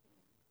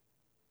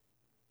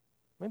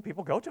 I mean,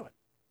 people go to it.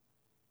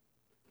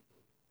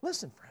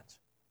 Listen, friends.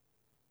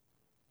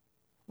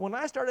 When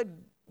I started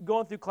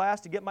going through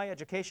class to get my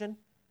education,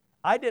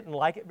 I didn't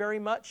like it very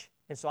much,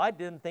 and so I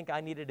didn't think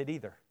I needed it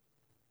either.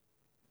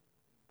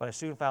 But I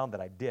soon found that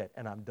I did,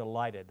 and I'm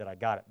delighted that I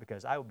got it,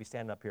 because I would be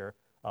standing up here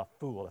a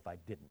fool if I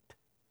didn't.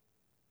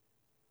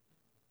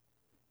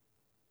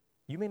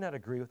 You may not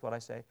agree with what I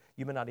say.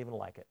 You may not even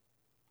like it.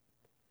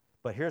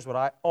 But here's what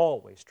I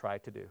always try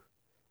to do.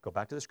 Go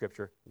back to the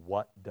Scripture.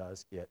 What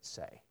does it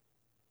say?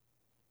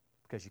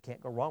 Because you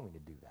can't go wrong when you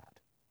do that.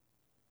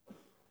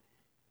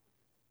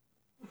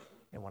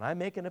 And when I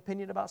make an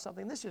opinion about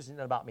something, this isn't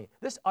about me.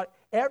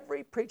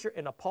 Every preacher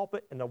in a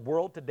pulpit in the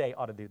world today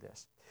ought to do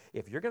this.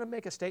 If you're going to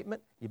make a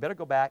statement, you better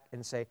go back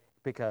and say,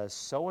 because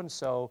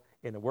so-and-so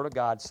in the Word of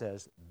God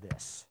says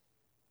this.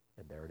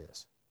 And there it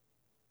is.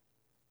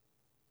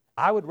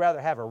 I would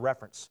rather have a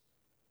reference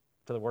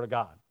to the Word of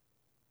God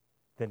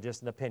than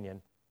just an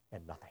opinion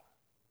and nothing.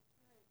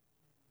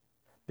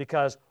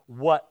 Because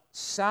what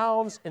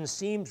sounds and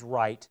seems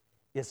right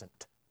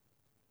isn't.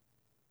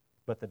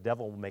 But the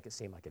devil will make it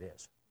seem like it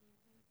is.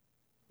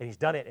 And he's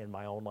done it in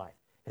my own life.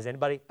 Has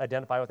anybody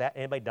identified with that?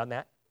 Anybody done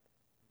that?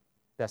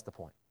 That's the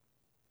point.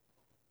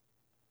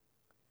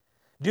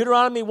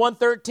 Deuteronomy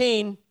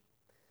 1:13,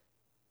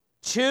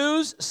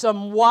 choose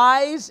some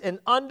wise and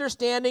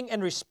understanding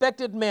and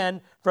respected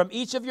men from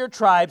each of your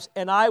tribes,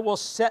 and I will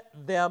set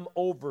them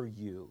over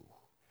you.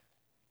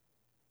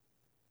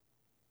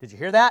 Did you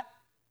hear that?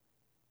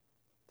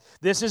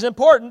 This is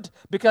important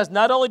because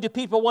not only do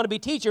people want to be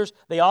teachers,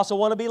 they also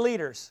want to be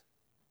leaders.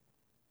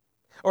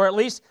 Or at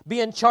least be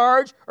in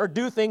charge or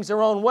do things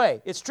their own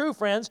way. It's true,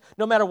 friends.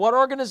 No matter what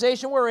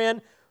organization we're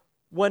in,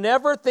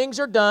 whenever things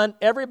are done,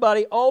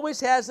 everybody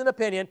always has an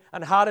opinion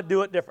on how to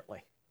do it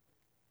differently.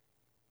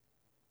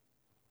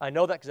 I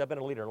know that because I've been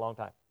a leader a long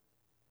time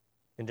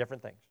in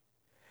different things.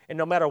 And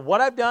no matter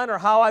what I've done or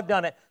how I've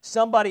done it,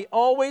 somebody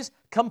always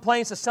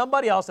complains to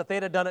somebody else that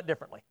they'd have done it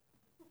differently.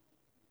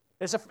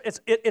 It's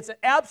an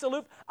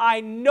absolute,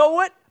 I know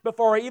it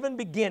before I even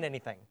begin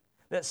anything.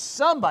 That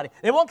somebody,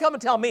 they won't come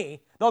and tell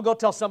me, they'll go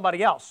tell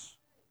somebody else.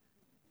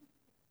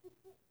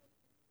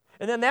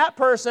 And then that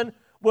person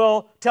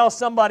will tell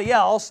somebody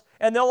else,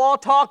 and they'll all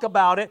talk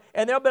about it,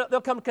 and they'll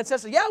come to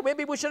consensus, yeah,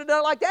 maybe we should have done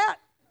it like that.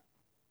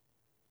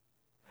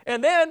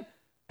 And then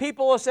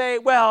people will say,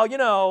 well,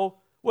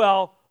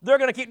 they're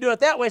going to keep doing it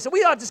that way, so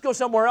we ought to just go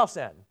somewhere else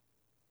then.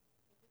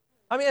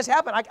 I mean, it's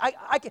happened.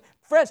 I can,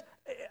 friends,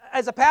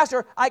 as a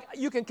pastor, I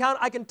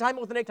can time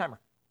it with an egg timer.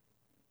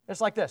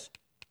 It's like this.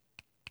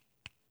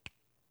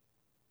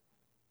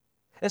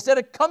 Instead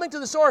of coming to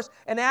the source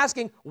and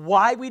asking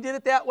why we did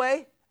it that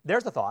way,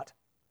 there's the thought.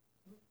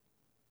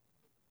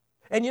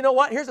 And you know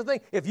what? Here's the thing.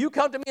 If you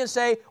come to me and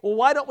say, well,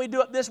 why don't we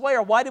do it this way,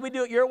 or why do we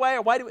do it your way,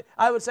 or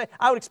I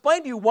would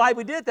explain to you why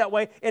we did it that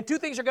way, and two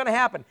things are going to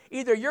happen.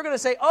 Either you're going to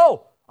say,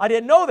 oh, I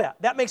didn't know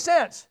that. That makes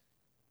sense.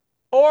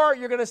 Or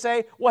you're going to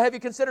say, well, have you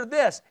considered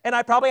this? And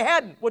I probably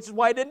hadn't, which is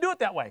why I didn't do it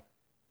that way.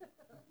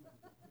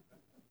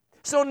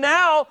 So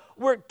now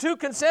we're two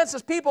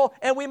consensus people,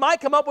 and we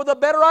might come up with a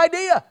better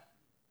idea.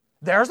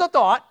 There's the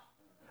thought.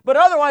 But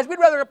otherwise, we'd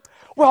rather,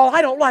 well,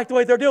 I don't like the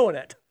way they're doing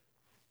it.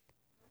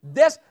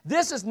 This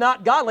is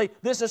not godly.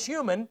 This is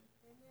human,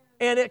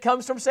 and it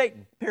comes from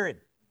Satan, period.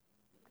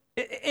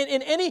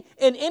 In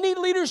any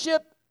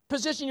leadership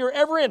position you're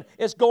ever in,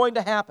 it's going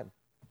to happen.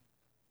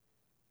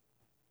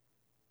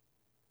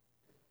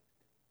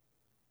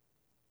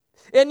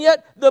 And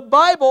yet, the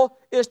Bible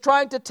is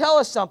trying to tell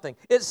us something.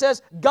 It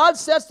says God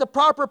sets the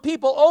proper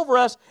people over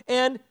us,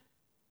 and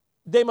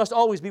they must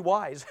always be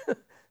wise.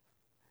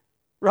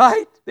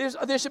 Right?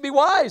 They should be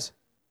wise.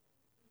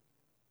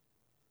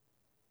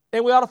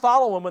 And we ought to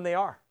follow them when they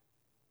are.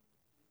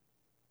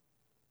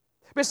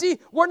 But see,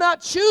 we're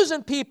not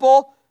choosing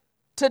people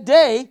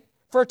today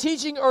for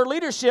teaching or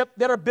leadership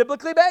that are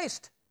biblically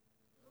based.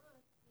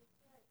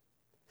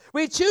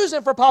 We choose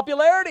them for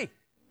popularity.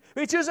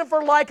 We choose them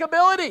for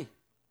likability.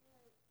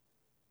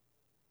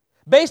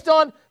 Based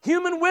on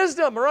human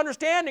wisdom or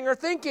understanding or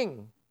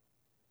thinking.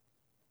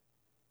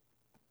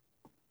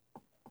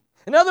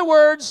 In other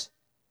words,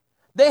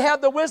 they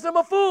have the wisdom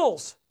of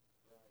fools,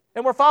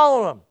 and we're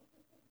following them.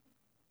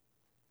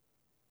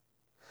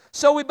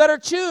 So we better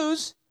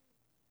choose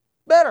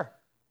better.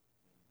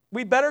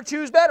 We better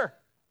choose better.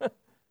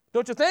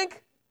 Don't you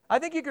think? I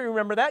think you can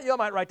remember that. You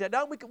might write that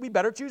down. We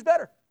better choose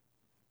better.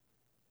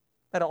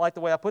 I don't like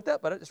the way I put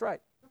that, but it's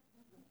right.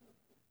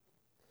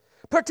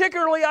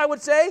 Particularly, I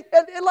would say,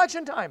 at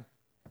election time.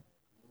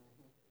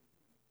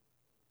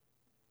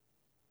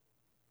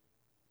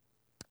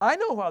 I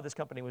know how this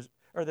company was,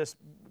 or this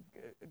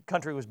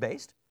country was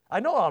based. I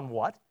know on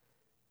what.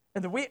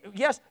 And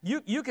yes,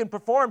 you can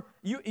perform,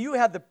 you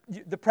have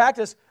the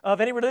practice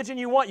of any religion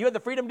you want. You have the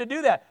freedom to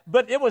do that.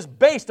 But it was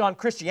based on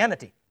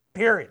Christianity,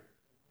 period.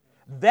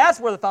 That's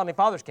where the Founding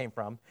Fathers came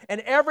from.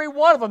 And every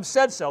one of them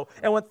said so.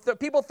 And when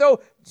people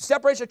throw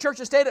separation of church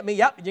and state at me,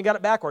 yep, you got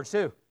it backwards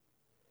too.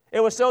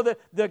 It was so that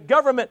the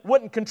government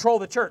wouldn't control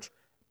the church,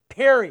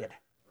 period.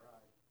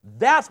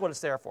 That's what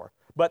it's there for.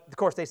 But, of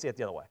course, they see it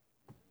the other way.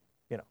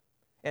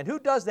 And who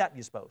does that,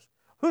 you suppose?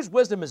 Whose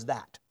wisdom is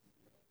that?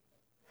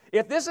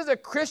 If this is a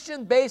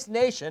Christian-based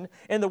nation,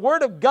 and the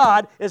Word of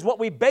God is what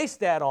we base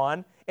that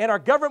on, and our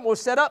government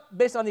was set up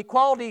based on the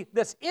equality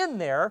that's in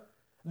there,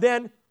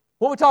 then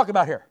what are we talking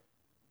about here?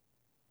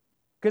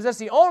 Because that's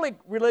the only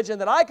religion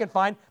that I can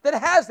find that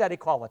has that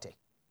equality.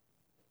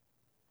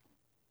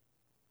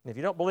 And if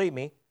you don't believe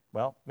me,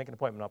 well, make an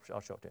appointment,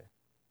 I'll show it to you.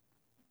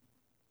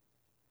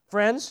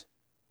 Friends,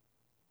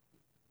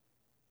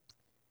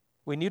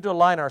 we need to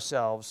align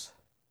ourselves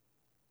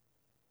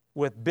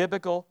with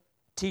biblical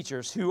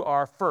teachers who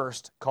are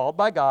first called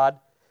by God,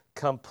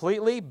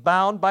 completely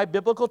bound by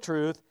biblical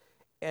truth,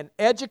 and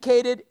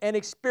educated and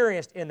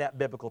experienced in that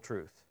biblical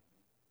truth.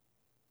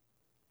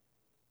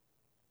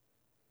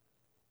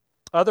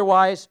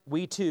 Otherwise,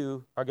 we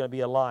too are going to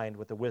be aligned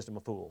with the wisdom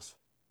of fools.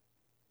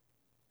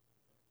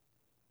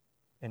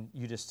 And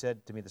you just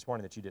said to me this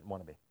morning that you didn't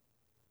want to be.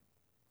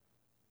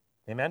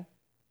 Amen?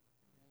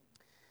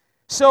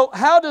 So,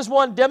 how does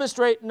one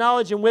demonstrate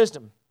knowledge and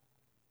wisdom?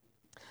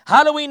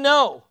 How do we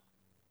know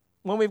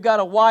when we've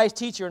got a wise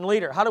teacher and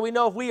leader? How do we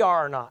know if we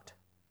are or not?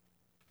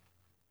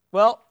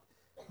 Well,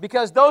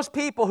 because those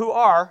people who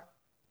are,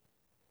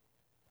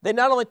 they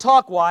not only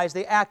talk wise,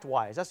 they act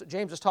wise. That's what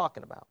James is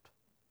talking about.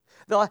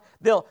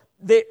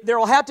 There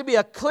will have to be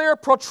a clear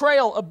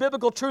portrayal of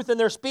biblical truth in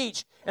their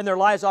speech, and their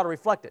lives ought to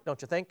reflect it,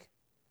 don't you think?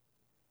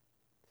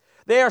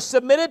 They are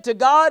submitted to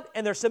God,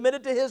 and they're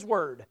submitted to His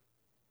Word.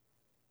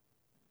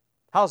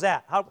 How's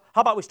that? How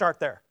about we start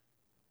there?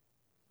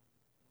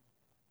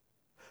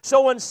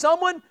 So when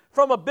someone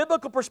from a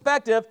biblical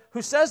perspective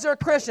who says they're a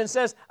Christian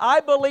says, I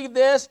believe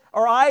this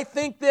or I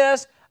think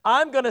this,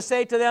 I'm going to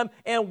say to them,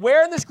 and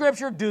where in the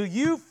Scripture do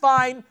you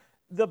find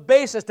the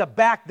basis to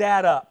back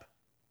that up?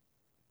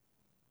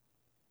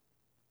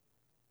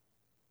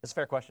 That's a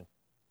fair question.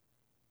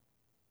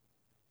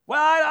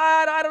 Well,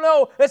 I don't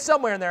know. It's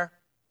somewhere in there.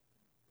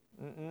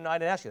 No, I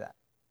didn't ask you that.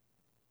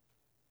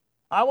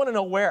 I want to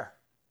know where,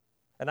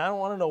 and I don't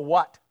want to know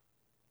what.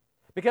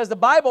 Because the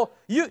Bible,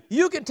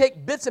 you can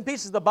take bits and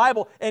pieces of the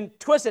Bible and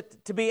twist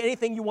it to be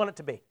anything you want it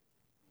to be.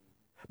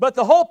 But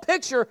the whole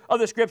picture of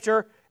the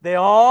Scripture, they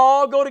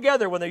all go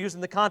together when they're used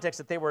in the context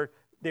that they were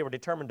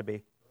determined to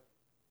be.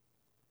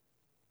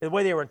 The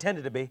way they were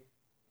intended to be.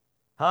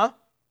 Huh?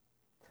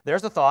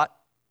 There's the thought.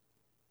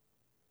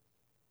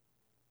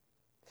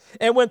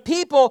 And when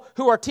people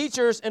who are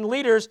teachers and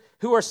leaders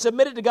who are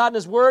submitted to God and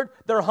His Word,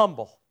 they're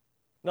humble.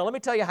 Now let me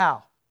tell you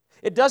how.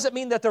 It doesn't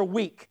mean that they're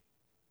weak.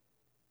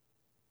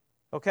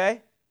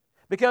 Okay?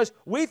 Because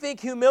we think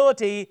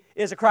humility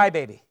is a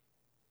crybaby.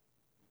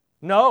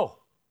 No.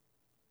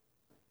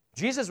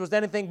 Jesus was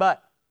anything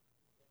but.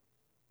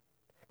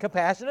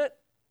 Compassionate?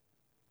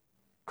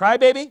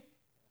 Crybaby?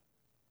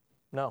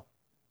 No.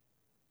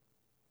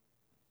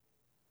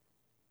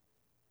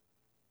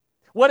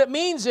 What it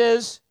means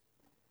is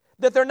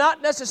that they're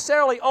not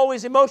necessarily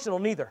always emotional,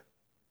 neither.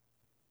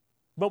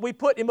 But we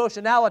put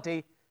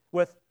emotionality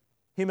with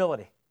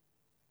humility.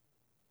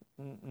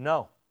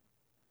 No.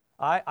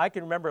 I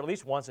can remember at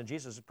least once, and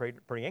Jesus was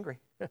pretty angry.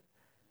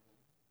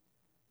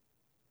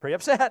 Pretty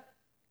upset.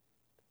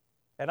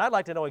 And I'd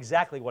like to know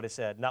exactly what He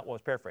said, not what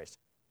was paraphrased.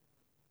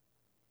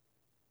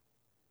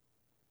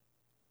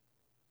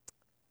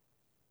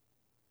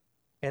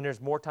 And there's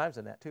more times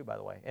than that too, by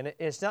the way. And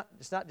it's not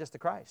just the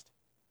Christ.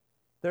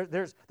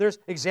 There's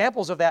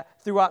examples of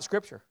that throughout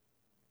Scripture.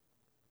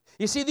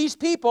 You see, these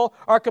people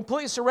are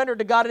completely surrendered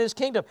to God and His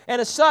kingdom.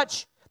 And as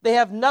such, they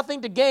have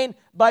nothing to gain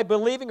by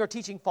believing or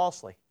teaching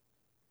falsely.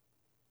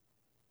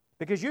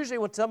 Because usually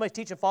when somebody's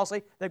teaching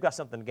falsely, they've got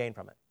something to gain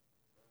from it.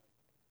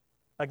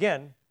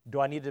 Again, do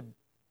I need to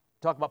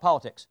talk about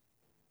politics?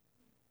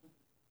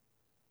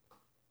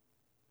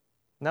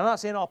 Now, I'm not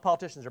saying all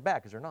politicians are bad,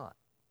 because they're not.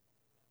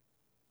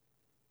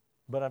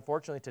 But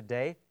unfortunately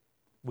today,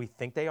 we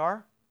think they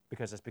are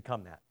because it's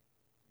become that.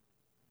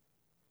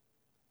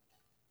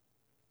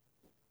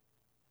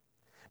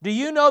 Do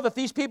you know that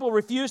these people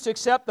refuse to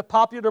accept the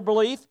popular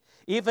belief,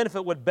 even if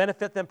it would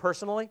benefit them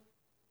personally?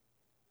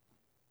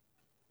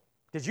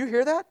 Did you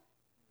hear that?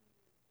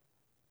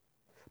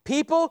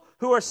 People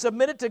who are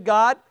submitted to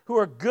God, who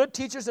are good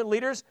teachers and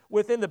leaders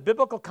within the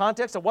biblical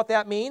context of what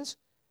that means,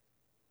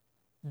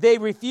 they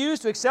refuse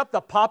to accept the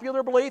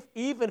popular belief,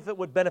 even if it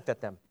would benefit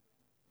them.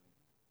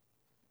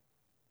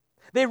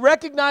 They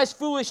recognize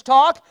foolish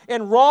talk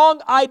and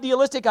wrong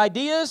idealistic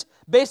ideas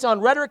based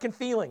on rhetoric and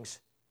feelings.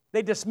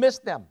 They dismiss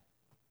them.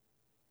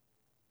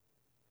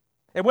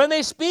 And when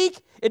they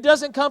speak, it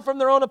doesn't come from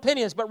their own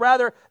opinions, but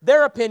rather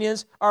their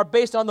opinions are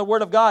based on the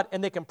Word of God,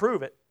 and they can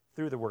prove it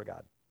through the Word of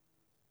God.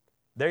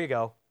 There you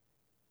go.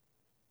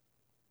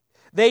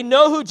 They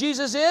know who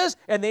Jesus is,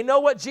 and they know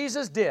what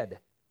Jesus did.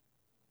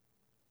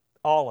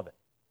 All of it.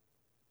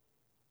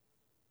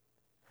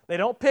 They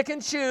don't pick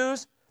and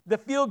choose the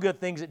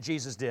feel-good things that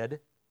Jesus did.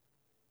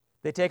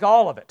 They take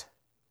all of it.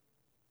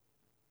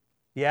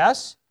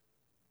 Yes?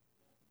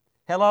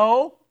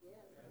 Hello?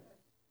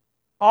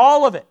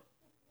 All of it.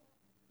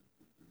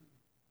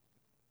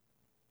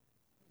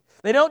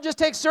 They don't just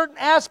take certain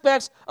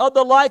aspects of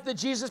the life that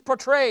Jesus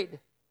portrayed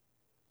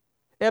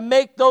and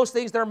make those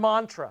things their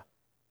mantra.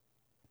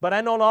 But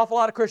I know an awful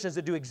lot of Christians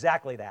that do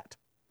exactly that.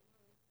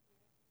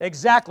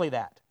 Exactly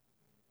that.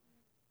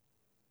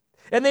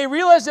 And they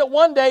realize that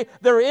one day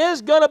there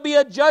is going to be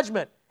a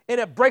judgment, and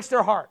it breaks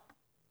their heart,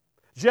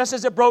 just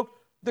as it broke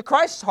the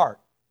Christ's heart.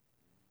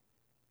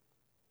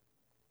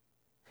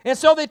 And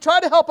so they try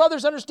to help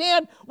others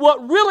understand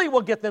what really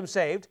will get them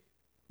saved,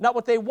 not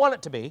what they want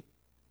it to be.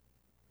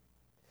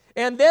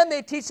 And then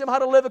they teach them how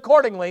to live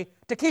accordingly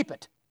to keep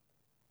it.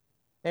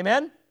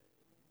 Amen?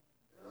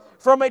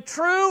 From a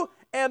true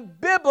and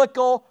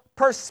biblical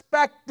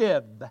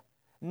perspective,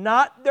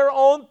 not their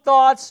own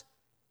thoughts,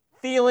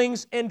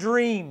 feelings, and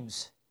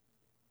dreams.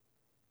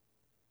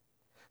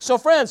 So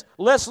friends,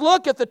 let's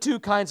look at the two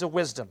kinds of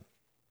wisdom.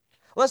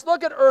 Let's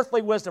look at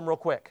earthly wisdom real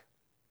quick.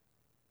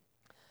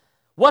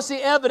 What's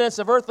the evidence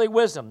of earthly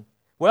wisdom?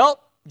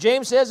 Well,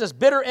 James says it's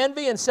bitter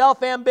envy and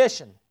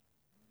self-ambition.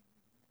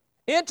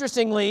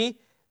 Interestingly,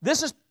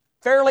 this is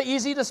fairly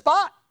easy to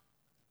spot.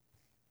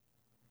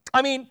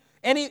 I mean,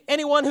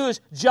 anyone who is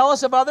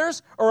jealous of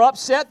others or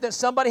upset that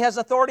somebody has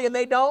authority and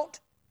they don't,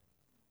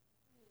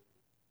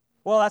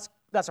 well,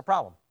 that's a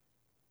problem.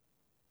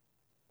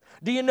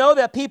 Do you know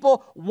that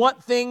people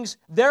want things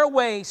their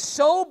way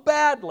so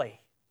badly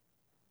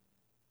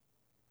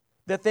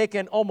that they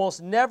can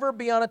almost never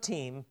be on a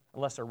team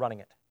unless they're running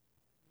it?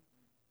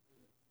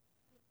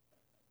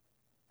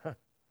 Huh.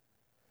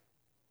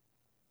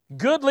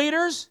 Good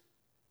leaders,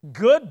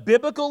 good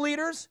biblical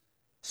leaders,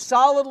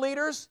 solid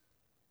leaders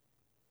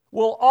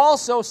will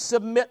also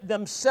submit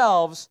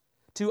themselves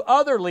to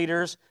other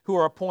leaders who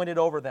are appointed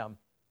over them.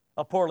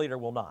 A poor leader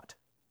will not.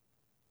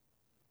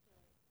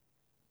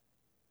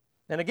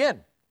 And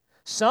again,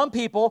 some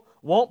people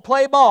won't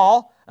play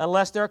ball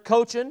unless they're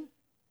coaching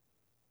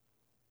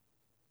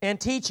and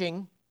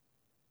teaching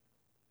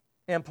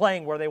and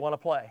playing where they want to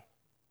play.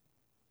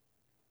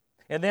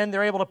 And then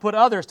they're able to put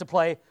others to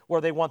play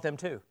where they want them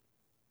to.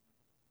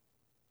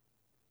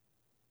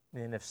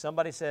 And if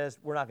somebody says,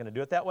 we're not going to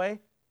do it that way,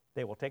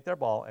 they will take their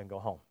ball and go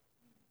home.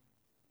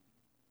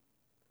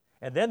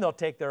 And then they'll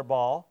take their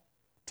ball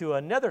to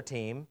another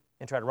team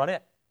and try to run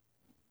it.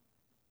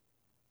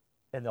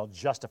 And they'll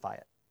justify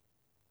it,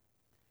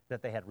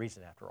 that they had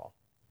reason after all.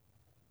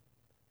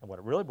 And what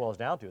it really boils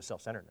down to is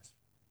self-centeredness.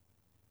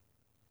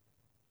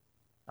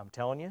 I'm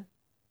telling you,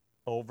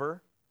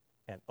 over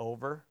and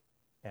over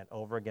and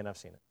over again I've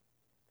seen it.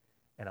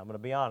 And I'm going to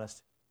be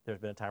honest, there's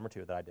been a time or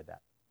two that I did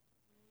that.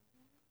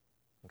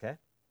 Okay?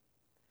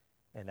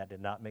 And that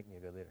did not make me a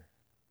good leader.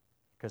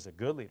 Because a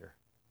good leader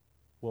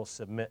will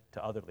submit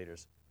to other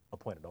leaders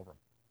appointed over them.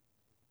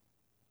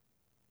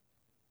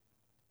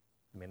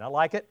 You may not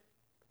like it,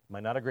 you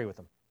might not agree with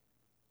them.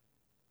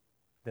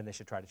 Then they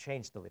should try to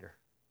change the leader.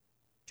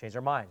 Change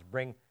their minds,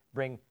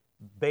 bring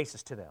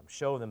basis to them,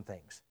 show them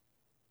things.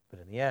 But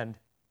in the end,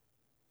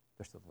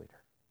 they're still the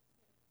leader.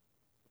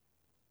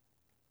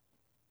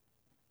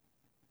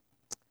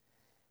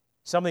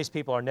 Some of these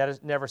people are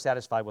never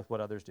satisfied with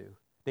what others do.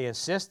 They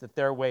insist that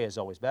their way is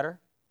always better.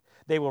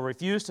 They will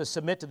refuse to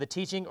submit to the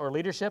teaching or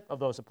leadership of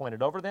those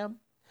appointed over them.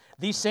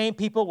 These same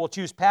people will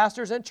choose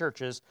pastors and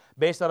churches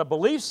based on a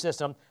belief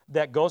system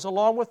that goes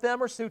along with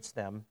them or suits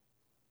them.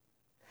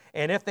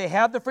 And if they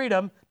have the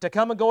freedom to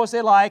come and go as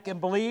they like and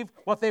believe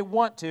what they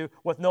want to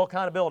with no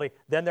accountability,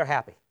 then they're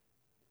happy.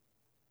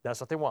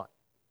 That's what they want.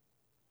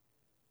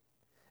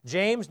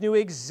 James knew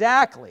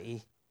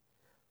exactly,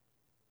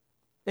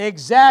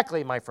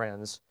 my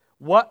friends,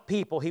 what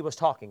people he was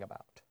talking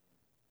about.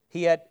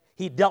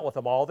 He dealt with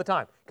them all the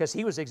time because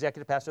he was the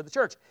executive pastor of the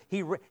church.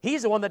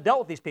 He's the one that dealt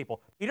with these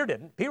people. Peter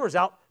didn't. Peter was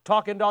out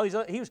talking to all these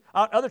he was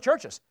out other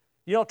churches,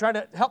 trying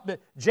to help.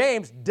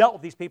 James dealt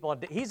with these people,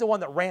 and he's the one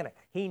that ran it.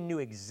 He knew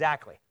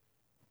exactly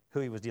who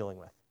he was dealing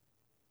with.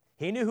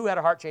 He knew who had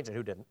a heart change and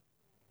who didn't,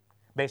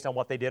 based on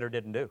what they did or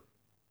didn't do,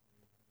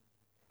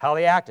 how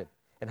they acted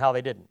and how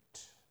they didn't.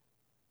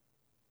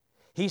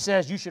 He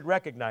says you should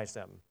recognize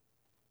them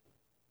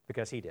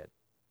because he did.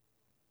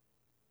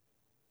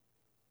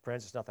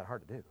 Friends, it's not that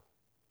hard to do.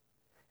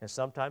 And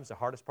sometimes the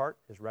hardest part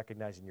is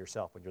recognizing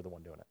yourself when you're the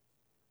one doing it.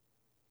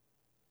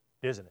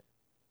 Isn't it?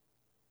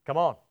 Come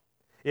on.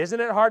 Isn't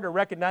it hard to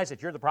recognize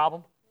that you're the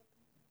problem?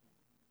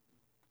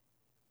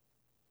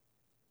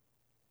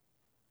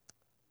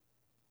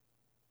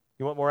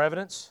 You want more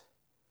evidence?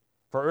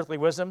 For earthly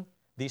wisdom,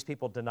 these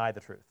people deny the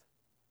truth.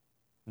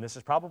 And this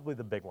is probably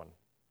the big one.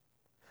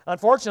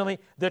 Unfortunately,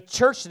 the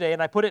church today,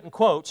 and I put it in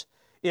quotes,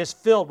 is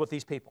filled with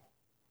these people.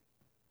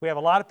 We have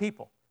a lot of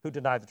people who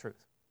deny the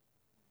truth.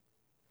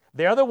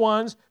 They're the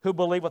ones who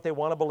believe what they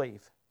want to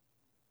believe.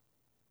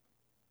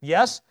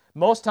 Yes,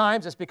 most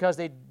times it's because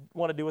they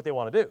want to do what they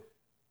want to do.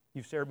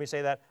 You've heard me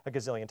say that a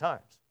gazillion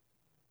times.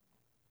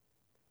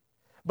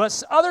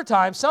 But other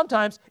times,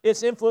 sometimes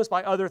it's influenced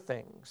by other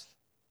things.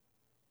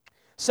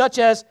 Such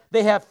as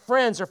they have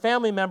friends or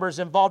family members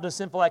involved in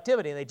sinful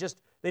activity and they just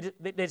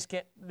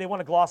can't, they want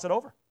to gloss it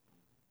over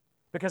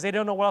because they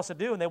don't know what else to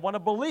do and they want to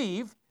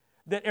believe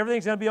that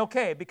everything's going to be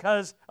okay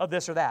because of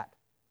this or that.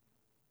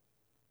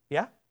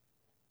 Yeah?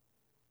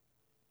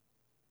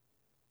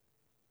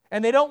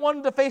 And they don't want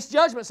them to face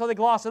judgment, so they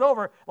gloss it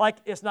over like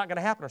it's not going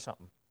to happen or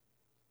something.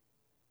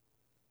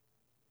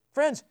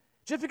 Friends,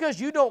 just because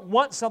you don't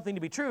want something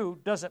to be true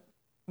doesn't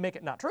make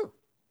it not true.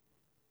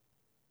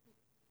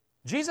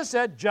 Jesus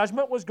said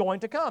judgment was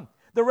going to come.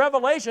 The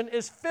revelation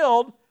is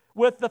filled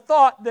with the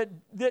thought that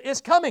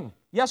it's coming.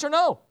 Yes or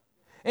no?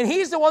 And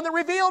he's the one that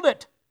revealed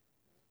it.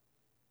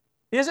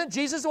 Isn't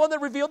Jesus the one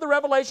that revealed the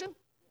revelation?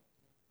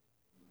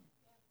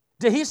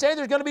 Did he say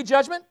there's going to be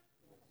judgment?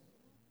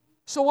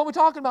 So what are we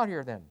talking about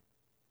here then?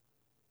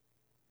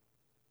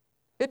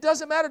 It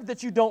doesn't matter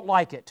that you don't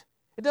like it.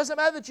 It doesn't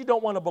matter that you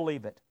don't want to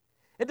believe it.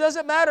 It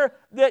doesn't matter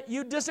that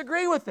you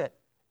disagree with it.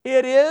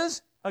 It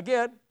is,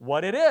 again,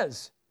 what it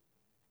is.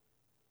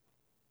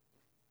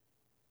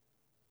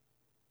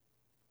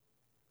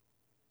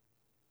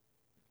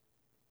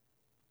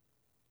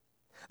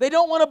 They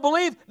don't want to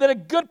believe that a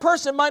good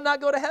person might not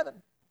go to heaven.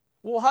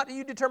 Well, how do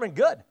you determine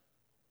good?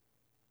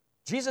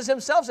 Jesus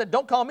himself said,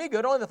 don't call me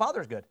good, only the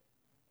Father is good.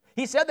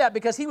 He said that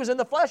because he was in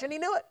the flesh and he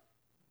knew it.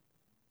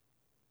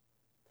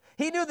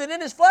 He knew that in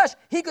his flesh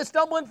he could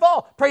stumble and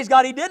fall. Praise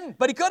God he didn't,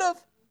 but he could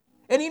have.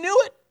 And he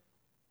knew it.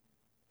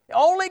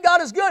 Only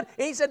God is good.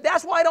 And he said,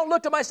 that's why I don't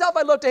look to myself,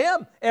 I look to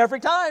him every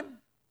time.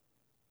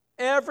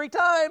 Every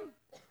time.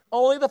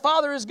 Only the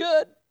Father is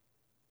good.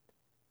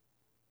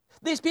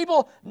 These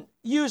people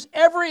use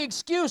every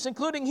excuse,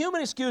 including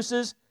human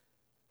excuses,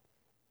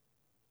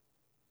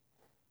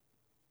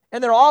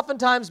 and they're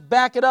oftentimes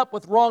back it up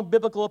with wrong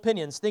biblical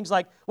opinions. Things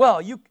like,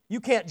 well, you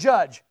can't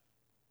judge.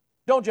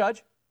 Don't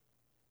judge.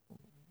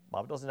 The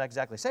Bible doesn't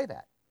exactly say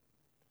that.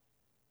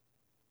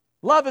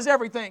 Love is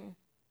everything.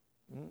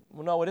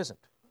 Well, no, it isn't.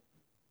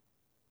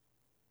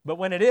 But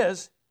when it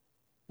is,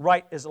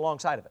 right is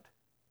alongside of it.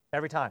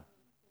 Every time.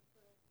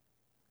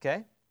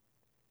 Okay?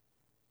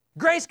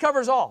 Grace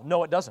covers all.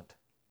 No, it doesn't.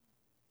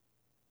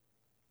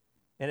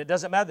 And it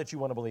doesn't matter that you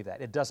want to believe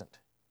that. It doesn't.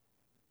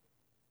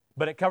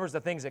 But it covers the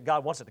things that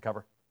God wants it to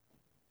cover.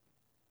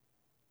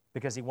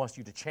 Because he wants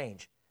you to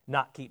change,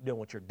 not keep doing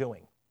what you're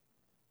doing.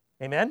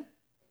 Amen?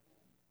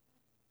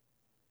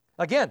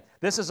 Again,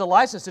 this is a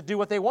license to do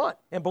what they want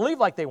and believe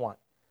like they want.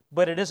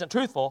 But it isn't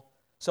truthful,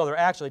 so they're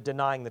actually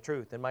denying the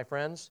truth. And my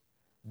friends,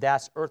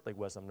 that's earthly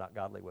wisdom, not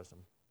godly wisdom.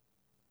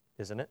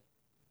 Isn't it?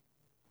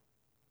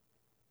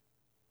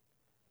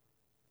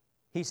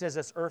 He says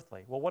it's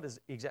earthly. Well, what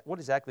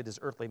exactly does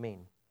earthly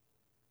mean?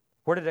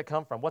 Where did it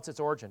come from? What's its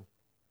origin?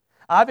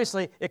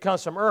 Obviously, it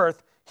comes from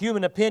earth,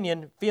 human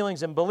opinion,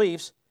 feelings, and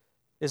beliefs.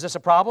 Is this a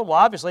problem? Well,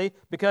 obviously,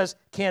 because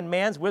can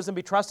man's wisdom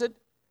be trusted?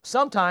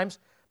 Sometimes,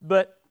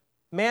 but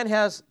man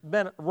has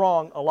been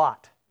wrong a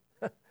lot.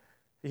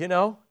 You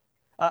know?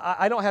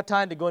 I don't have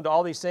time to go into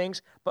all these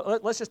things,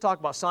 but let's just talk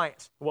about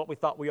science and what we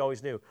thought we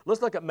always knew.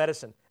 Let's look at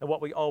medicine and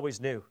what we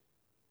always knew.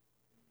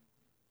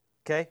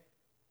 Okay?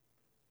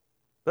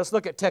 Let's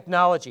look at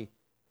technology,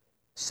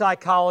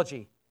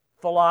 psychology,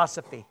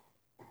 philosophy.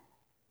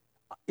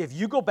 If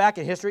you go back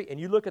in history and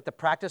you look at the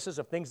practices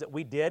of things that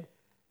we did,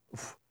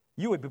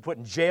 you would be put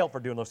in jail for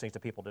doing those things to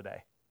people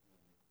today.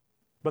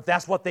 But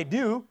that's what they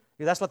do.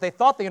 That's what they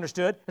thought they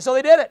understood, and so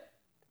they did it.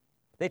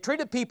 They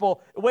treated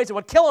people in ways that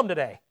would kill them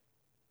today.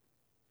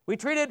 We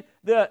treated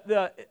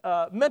the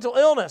mental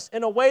illness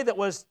in a way that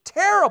was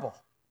terrible.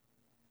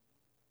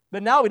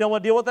 But now we don't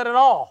want to deal with it at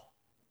all.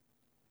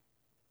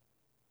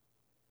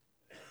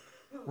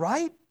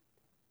 Right?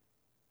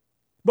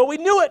 But we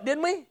knew it,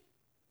 didn't we?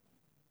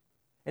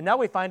 And now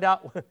we find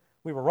out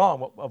we were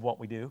wrong of what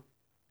we do.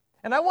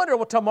 And I wonder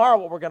tomorrow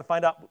what we're going to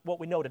find out what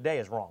we know today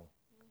is wrong.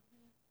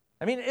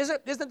 I mean,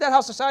 isn't that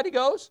how society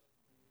goes?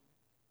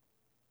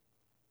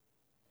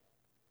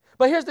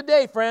 But here's the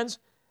day, friends.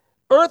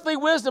 Earthly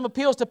wisdom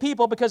appeals to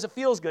people because it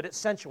feels good. It's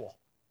sensual.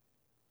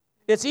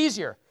 It's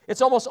easier.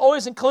 It's almost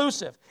always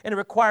inclusive, and it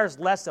requires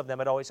less of them.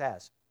 It always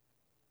has.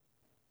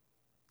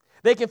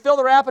 They can fill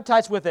their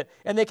appetites with it,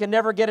 and they can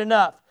never get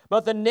enough.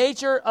 But the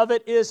nature of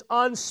it is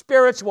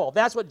unspiritual.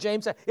 That's what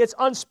James said. It's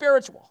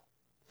unspiritual.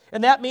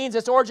 And that means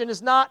its origin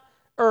is not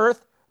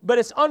earth, but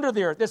it's under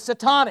the earth. It's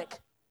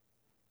satanic.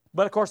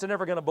 But of course, they're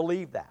never going to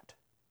believe that.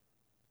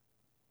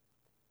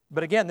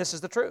 But again, this is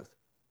the truth.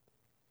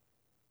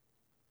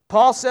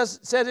 Paul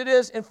said it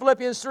is in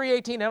Philippians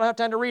 3:18. I don't have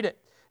time to read it.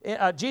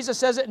 Jesus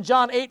says it in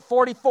John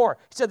 8:44.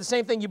 He said the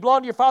same thing. You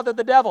belong to your father,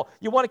 the devil.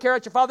 You want to carry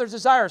out your father's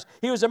desires.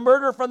 He was a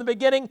murderer from the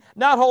beginning,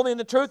 not holding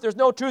the truth. There's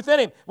no truth in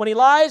him. When he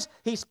lies,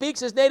 he speaks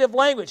his native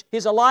language.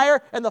 He's a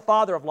liar and the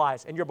father of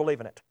lies, and you're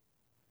believing it.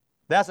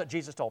 That's what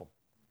Jesus told him.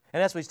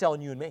 And that's what he's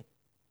telling you and me.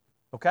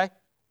 Okay?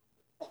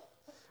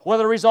 What are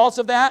the results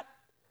of that?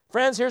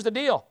 Friends, here's the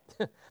deal.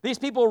 These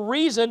people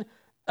reason...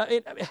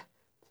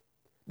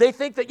 They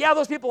think that, yeah,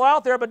 those people are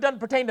out there, but it doesn't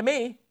pertain to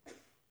me.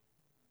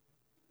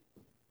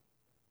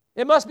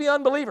 It must be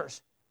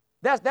unbelievers.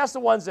 That's the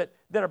ones that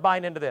are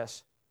buying into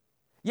this.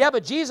 Yeah,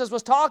 but Jesus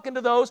was talking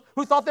to those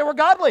who thought they were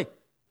godly.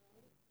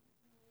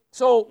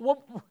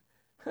 So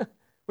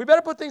we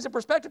better put things in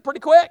perspective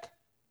pretty quick.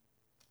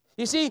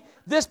 You see,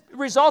 this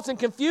results in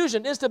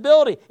confusion,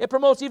 instability. It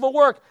promotes evil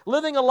work.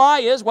 Living a lie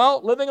is,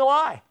 well, living a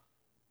lie.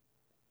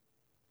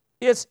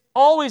 It's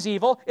always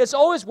evil, it's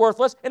always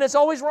worthless, and it's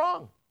always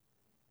wrong.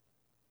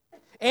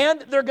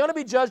 And they're going to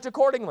be judged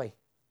accordingly.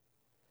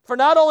 For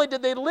not only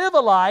did they live a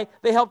lie,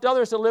 they helped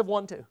others to live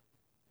one too.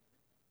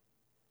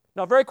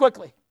 Now, very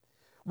quickly,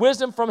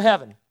 wisdom from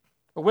heaven,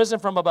 or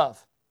wisdom from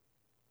above.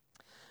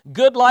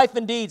 Good life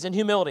and deeds and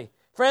humility.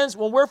 Friends,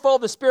 when we're full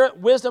of the Spirit,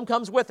 wisdom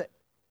comes with it.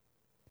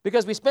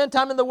 Because we spend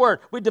time in the Word.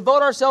 We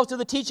devote ourselves to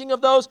the teaching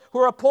of those who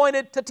are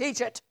appointed to teach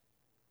it.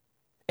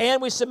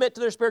 And we submit to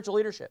their spiritual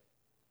leadership.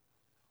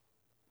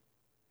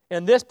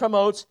 And this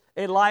promotes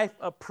a life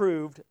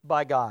approved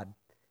by God.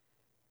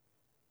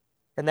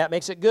 And that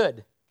makes it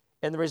good.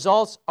 And the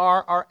results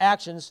are our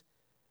actions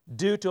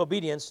due to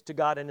obedience to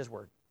God and His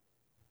Word.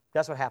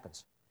 That's what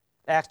happens.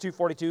 Acts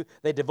 2:42,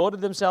 they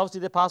devoted themselves to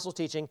the apostles'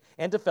 teaching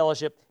and to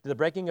fellowship, to the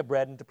breaking of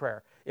bread and to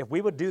prayer. If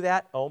we would do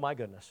that, oh my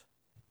goodness.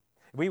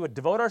 We would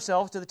devote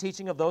ourselves to the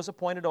teaching of those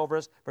appointed over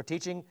us for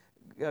teaching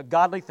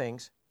godly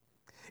things.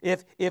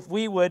 If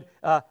we would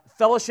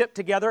fellowship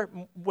together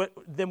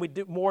than we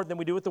do more than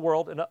we do with the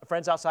world and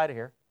friends outside of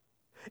here.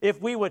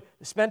 If we would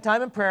spend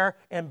time in prayer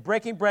and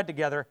breaking bread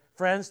together,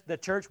 friends, the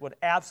church would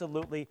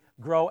absolutely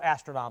grow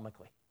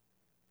astronomically.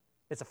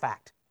 It's a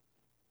fact.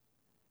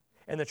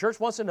 And the church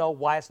wants to know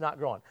why it's not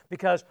growing.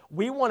 Because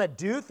we want to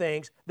do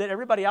things that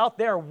everybody out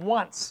there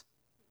wants.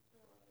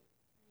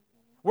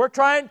 We're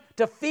trying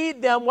to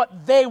feed them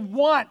what they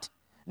want,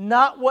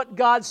 not what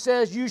God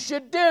says you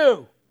should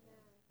do.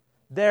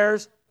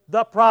 There's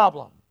the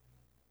problem.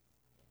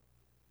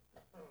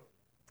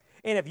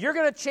 And if you're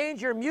going to change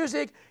your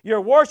music,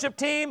 your worship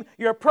team,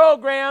 your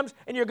programs,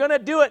 and you're going to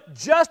do it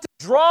just to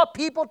draw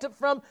people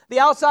from the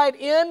outside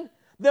in,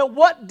 then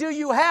what do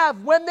you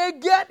have when they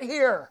get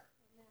here?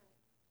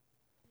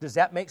 Does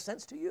that make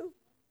sense to you?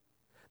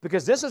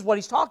 Because this is what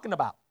he's talking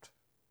about.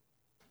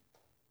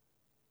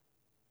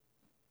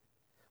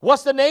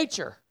 What's the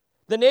nature?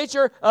 The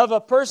nature of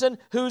a person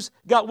who's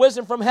got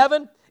wisdom from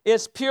heaven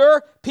is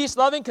pure,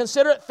 peace-loving,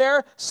 considerate,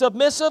 fair,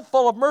 submissive,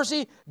 full of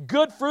mercy,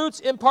 good fruits,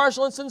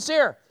 impartial, and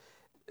sincere.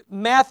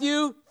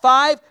 Matthew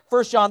 5,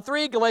 1 John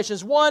 3,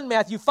 Galatians 1,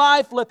 Matthew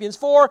 5, Philippians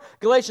 4,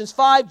 Galatians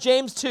 5,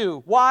 James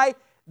 2. Why?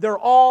 They're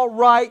all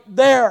right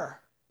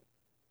there.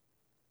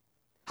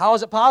 How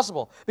is it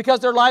possible? Because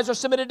their lives are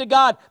submitted to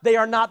God. They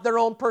are not their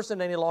own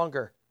person any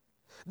longer.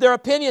 Their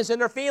opinions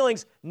and their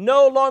feelings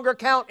no longer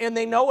count, and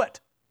they know it.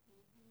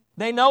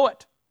 They know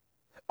it.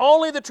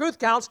 Only the truth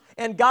counts,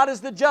 and God is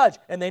the judge,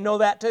 and they know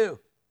that too.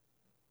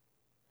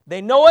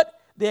 They know it,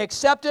 they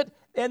accept it,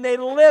 and they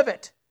live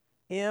it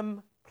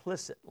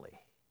implicitly.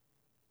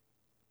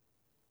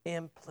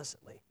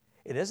 Implicitly.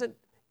 It isn't,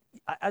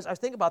 as I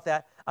think about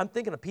that, I'm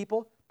thinking of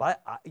people,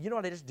 but you know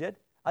what I just did?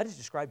 I just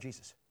described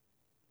Jesus.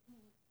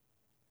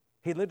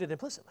 He lived it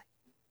implicitly,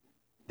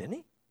 didn't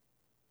he?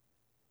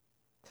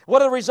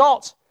 What are the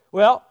results?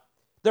 Well,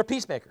 they're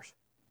peacemakers.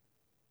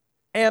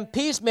 And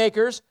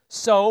peacemakers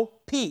sow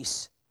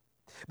peace.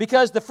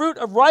 Because the fruit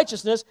of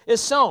righteousness is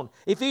sown.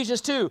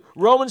 Ephesians 2,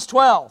 Romans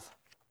 12.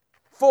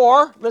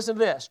 For, listen to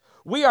this,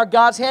 we are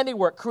God's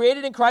handiwork,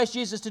 created in Christ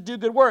Jesus to do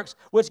good works,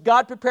 which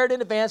God prepared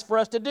in advance for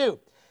us to do.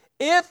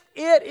 If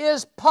it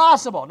is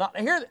possible, now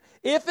here,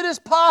 if it is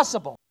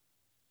possible,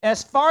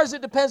 as far as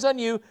it depends on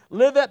you,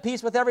 live at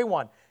peace with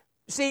everyone.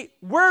 See,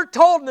 we're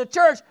told in the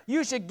church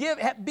you should be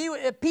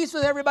at peace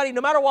with everybody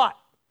no matter what,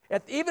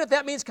 even if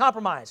that means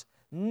compromise.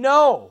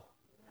 No,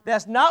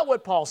 that's not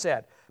what Paul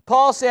said.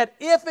 Paul said,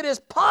 if it is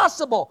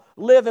possible,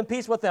 live in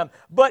peace with them.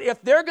 But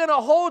if they're going to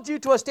hold you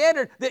to a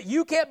standard that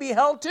you can't be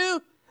held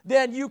to,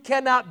 then you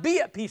cannot be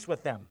at peace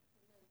with them.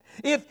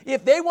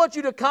 If they want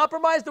you to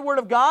compromise the Word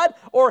of God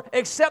or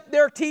accept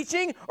their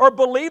teaching or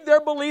believe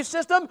their belief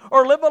system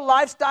or live a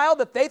lifestyle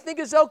that they think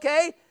is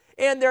okay,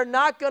 and they're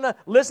not going to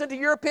listen to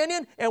your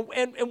opinion and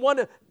want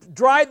to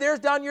drive theirs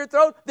down your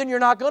throat, then you're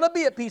not going to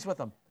be at peace with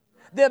them.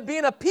 Then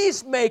being a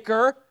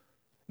peacemaker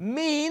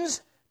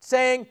means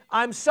saying,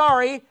 I'm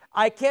sorry,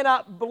 I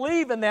cannot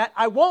believe in that,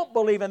 I won't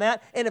believe in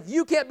that, and if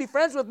you can't be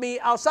friends with me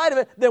outside of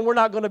it, then we're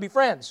not going to be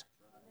friends.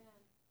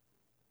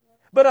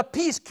 But a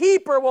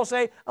peacekeeper will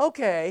say,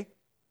 okay,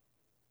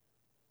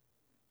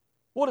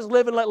 we'll just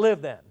live and let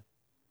live then.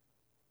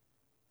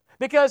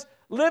 Because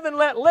live and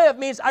let live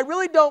means I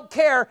really don't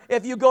care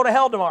if you go to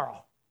hell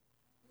tomorrow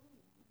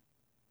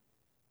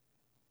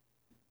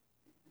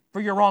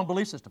for your wrong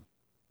belief system.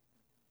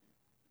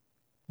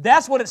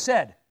 That's what it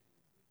said.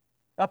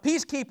 A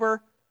peacekeeper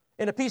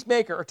and a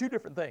peacemaker are two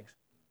different things.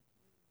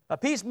 A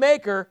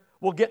peacemaker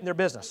will get in their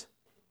business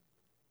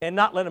and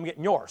not let them get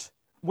in yours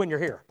when you're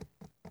here.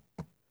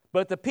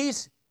 But the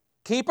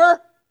peacekeeper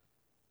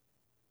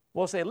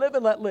will say, live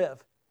and let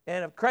live.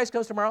 And if Christ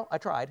comes tomorrow, I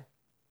tried.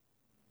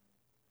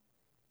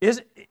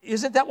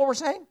 Isn't that what we're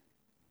saying?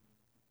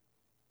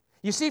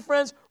 You see,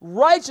 friends,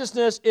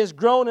 righteousness is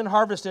grown and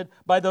harvested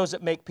by those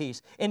that make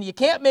peace. And you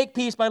can't make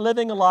peace by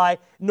living a lie,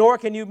 nor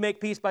can you make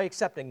peace by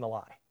accepting the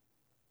lie.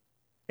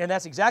 And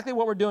that's exactly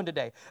what we're doing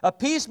today. A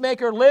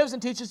peacemaker lives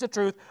and teaches the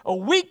truth. A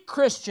weak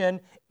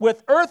Christian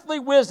with earthly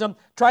wisdom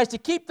tries to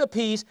keep the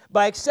peace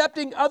by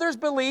accepting others'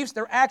 beliefs,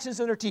 their actions,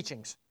 and their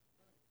teachings.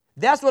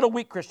 That's what a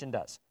weak Christian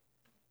does.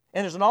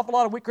 And there's an awful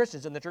lot of weak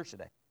Christians in the church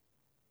today.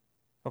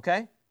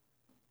 Okay?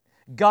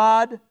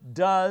 God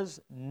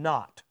does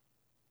not,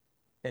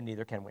 and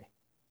neither can we.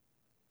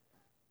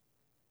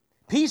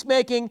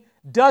 Peacemaking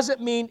doesn't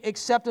mean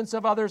acceptance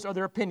of others or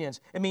their opinions.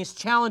 It means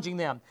challenging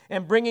them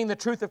and bringing the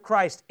truth of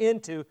Christ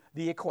into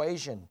the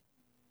equation.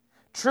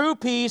 True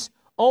peace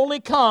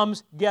only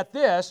comes, get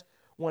this,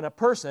 when a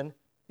person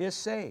is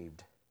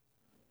saved.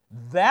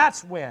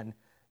 That's when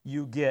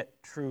you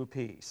get true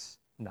peace,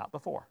 not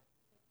before.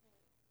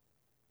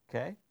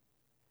 Okay?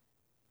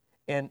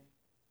 And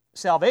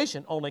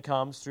salvation only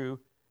comes through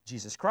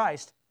Jesus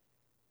Christ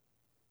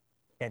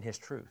and His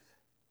truth.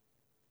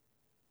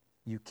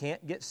 You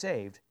can't get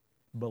saved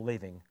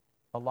believing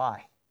a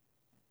lie.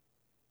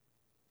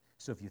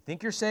 So if you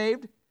think you're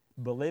saved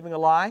believing a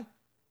lie,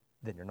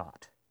 then you're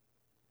not.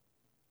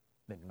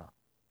 Then you're not.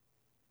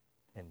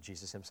 And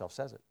Jesus Himself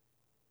says it.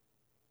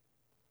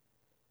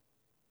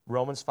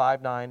 Romans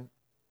 5:1,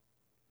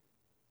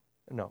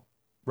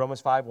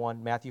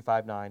 Matthew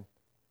 5:9,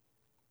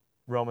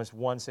 Romans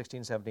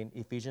 1:16, 17,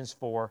 Ephesians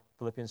 4,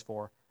 Philippians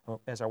 4.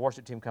 As our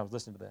worship team comes,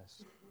 listen to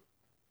this.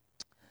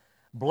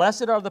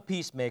 Blessed are the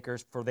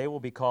peacemakers, for they will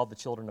be called the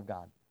children of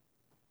God.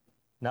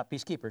 Not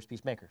peacekeepers,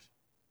 peacemakers.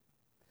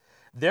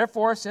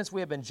 Therefore, since we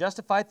have been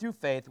justified through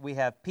faith, we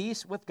have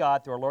peace with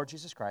God through our Lord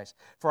Jesus Christ.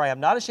 For I am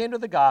not ashamed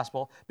of the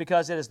gospel,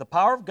 because it is the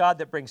power of God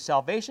that brings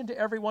salvation to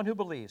everyone who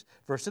believes,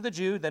 first to the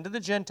Jew, then to the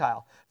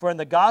Gentile. For in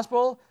the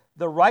gospel,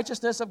 the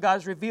righteousness of God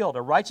is revealed,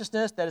 a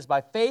righteousness that is by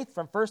faith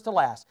from first to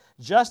last,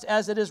 just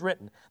as it is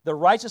written, the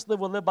righteous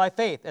will live by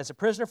faith. As a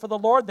prisoner for the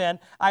Lord, then,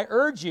 I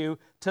urge you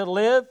to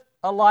live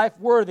a life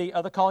worthy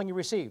of the calling you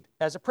received.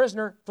 As a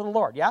prisoner for the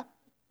Lord, yeah?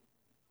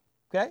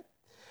 Okay?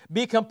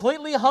 Be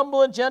completely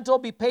humble and gentle.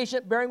 Be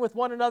patient, bearing with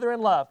one another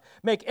in love.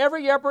 Make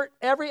every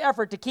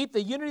effort to keep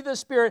the unity of the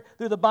Spirit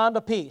through the bond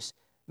of peace.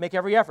 Make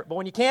every effort. But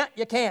when you can't,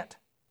 you can't.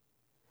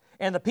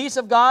 And the peace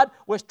of God,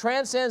 which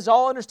transcends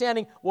all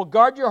understanding, will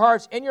guard your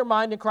hearts and your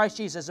mind in Christ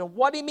Jesus. And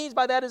what he means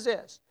by that is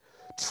this.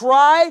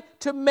 Try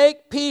to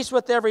make peace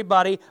with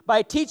everybody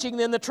by teaching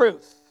them the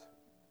truth.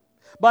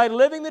 By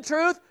living the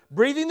truth,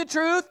 breathing the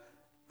truth,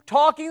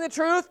 talking the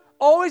truth,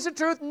 always the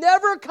truth,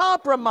 never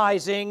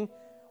compromising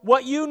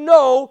what you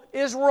know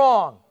is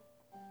wrong.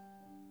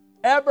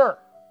 Ever.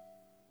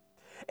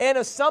 And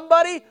if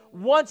somebody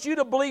wants you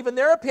to believe in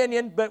their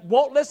opinion but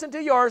won't listen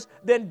to yours,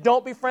 then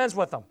don't be friends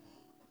with them.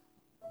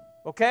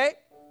 Okay?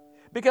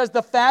 Because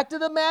the fact of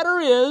the matter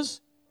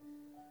is,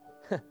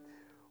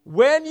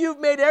 when you've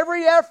made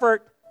every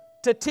effort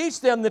to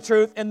teach them the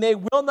truth and they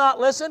will not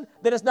listen,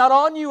 then it's not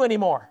on you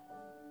anymore.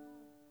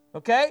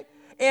 Okay?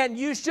 And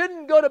you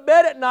shouldn't go to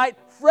bed at night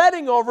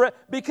fretting over it,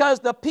 because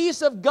the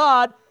peace of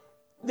God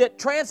that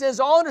transcends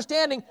all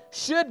understanding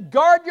should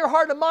guard your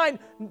heart and mind,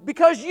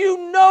 because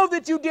you know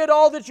that you did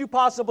all that you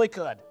possibly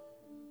could.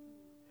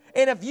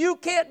 And if you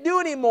can't do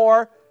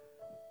anymore,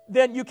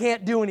 then you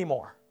can't do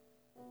anymore.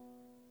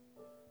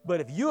 But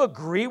if you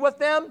agree with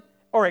them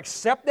or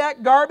accept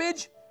that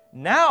garbage,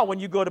 now when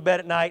you go to bed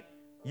at night,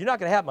 you're not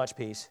going to have much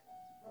peace,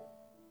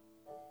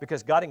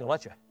 because God ain't going to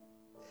let you.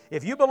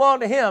 If you belong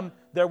to Him,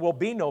 there will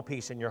be no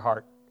peace in your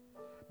heart,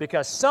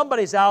 because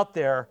somebody's out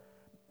there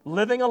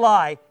living a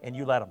lie and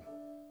you let them.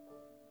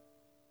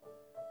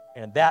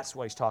 And that's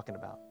what he's talking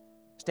about.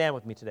 Stand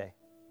with me today.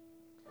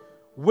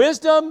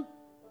 Wisdom,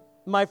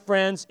 my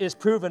friends, is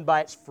proven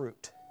by its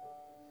fruit.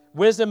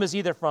 Wisdom is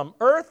either from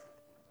earth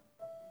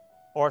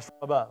or from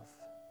above.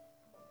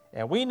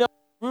 And we know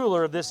who the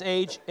ruler of this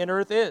age and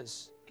earth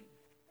is.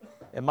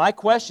 And my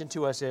question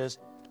to us is,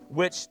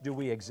 which do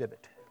we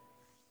exhibit?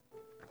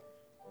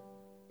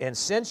 And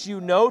since you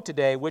know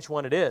today which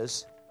one it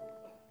is,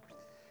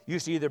 you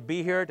should either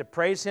be here to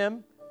praise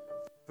Him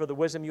for the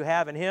wisdom you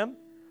have in Him,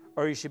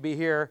 or you should be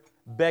here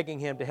begging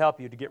Him to help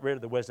you to get rid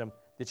of the wisdom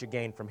that you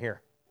gained from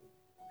here.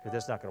 Because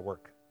that's not going to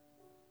work.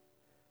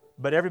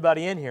 But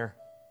everybody in here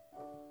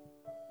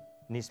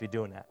needs to be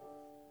doing that.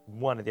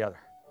 One or the other.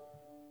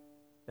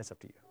 That's up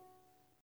to you.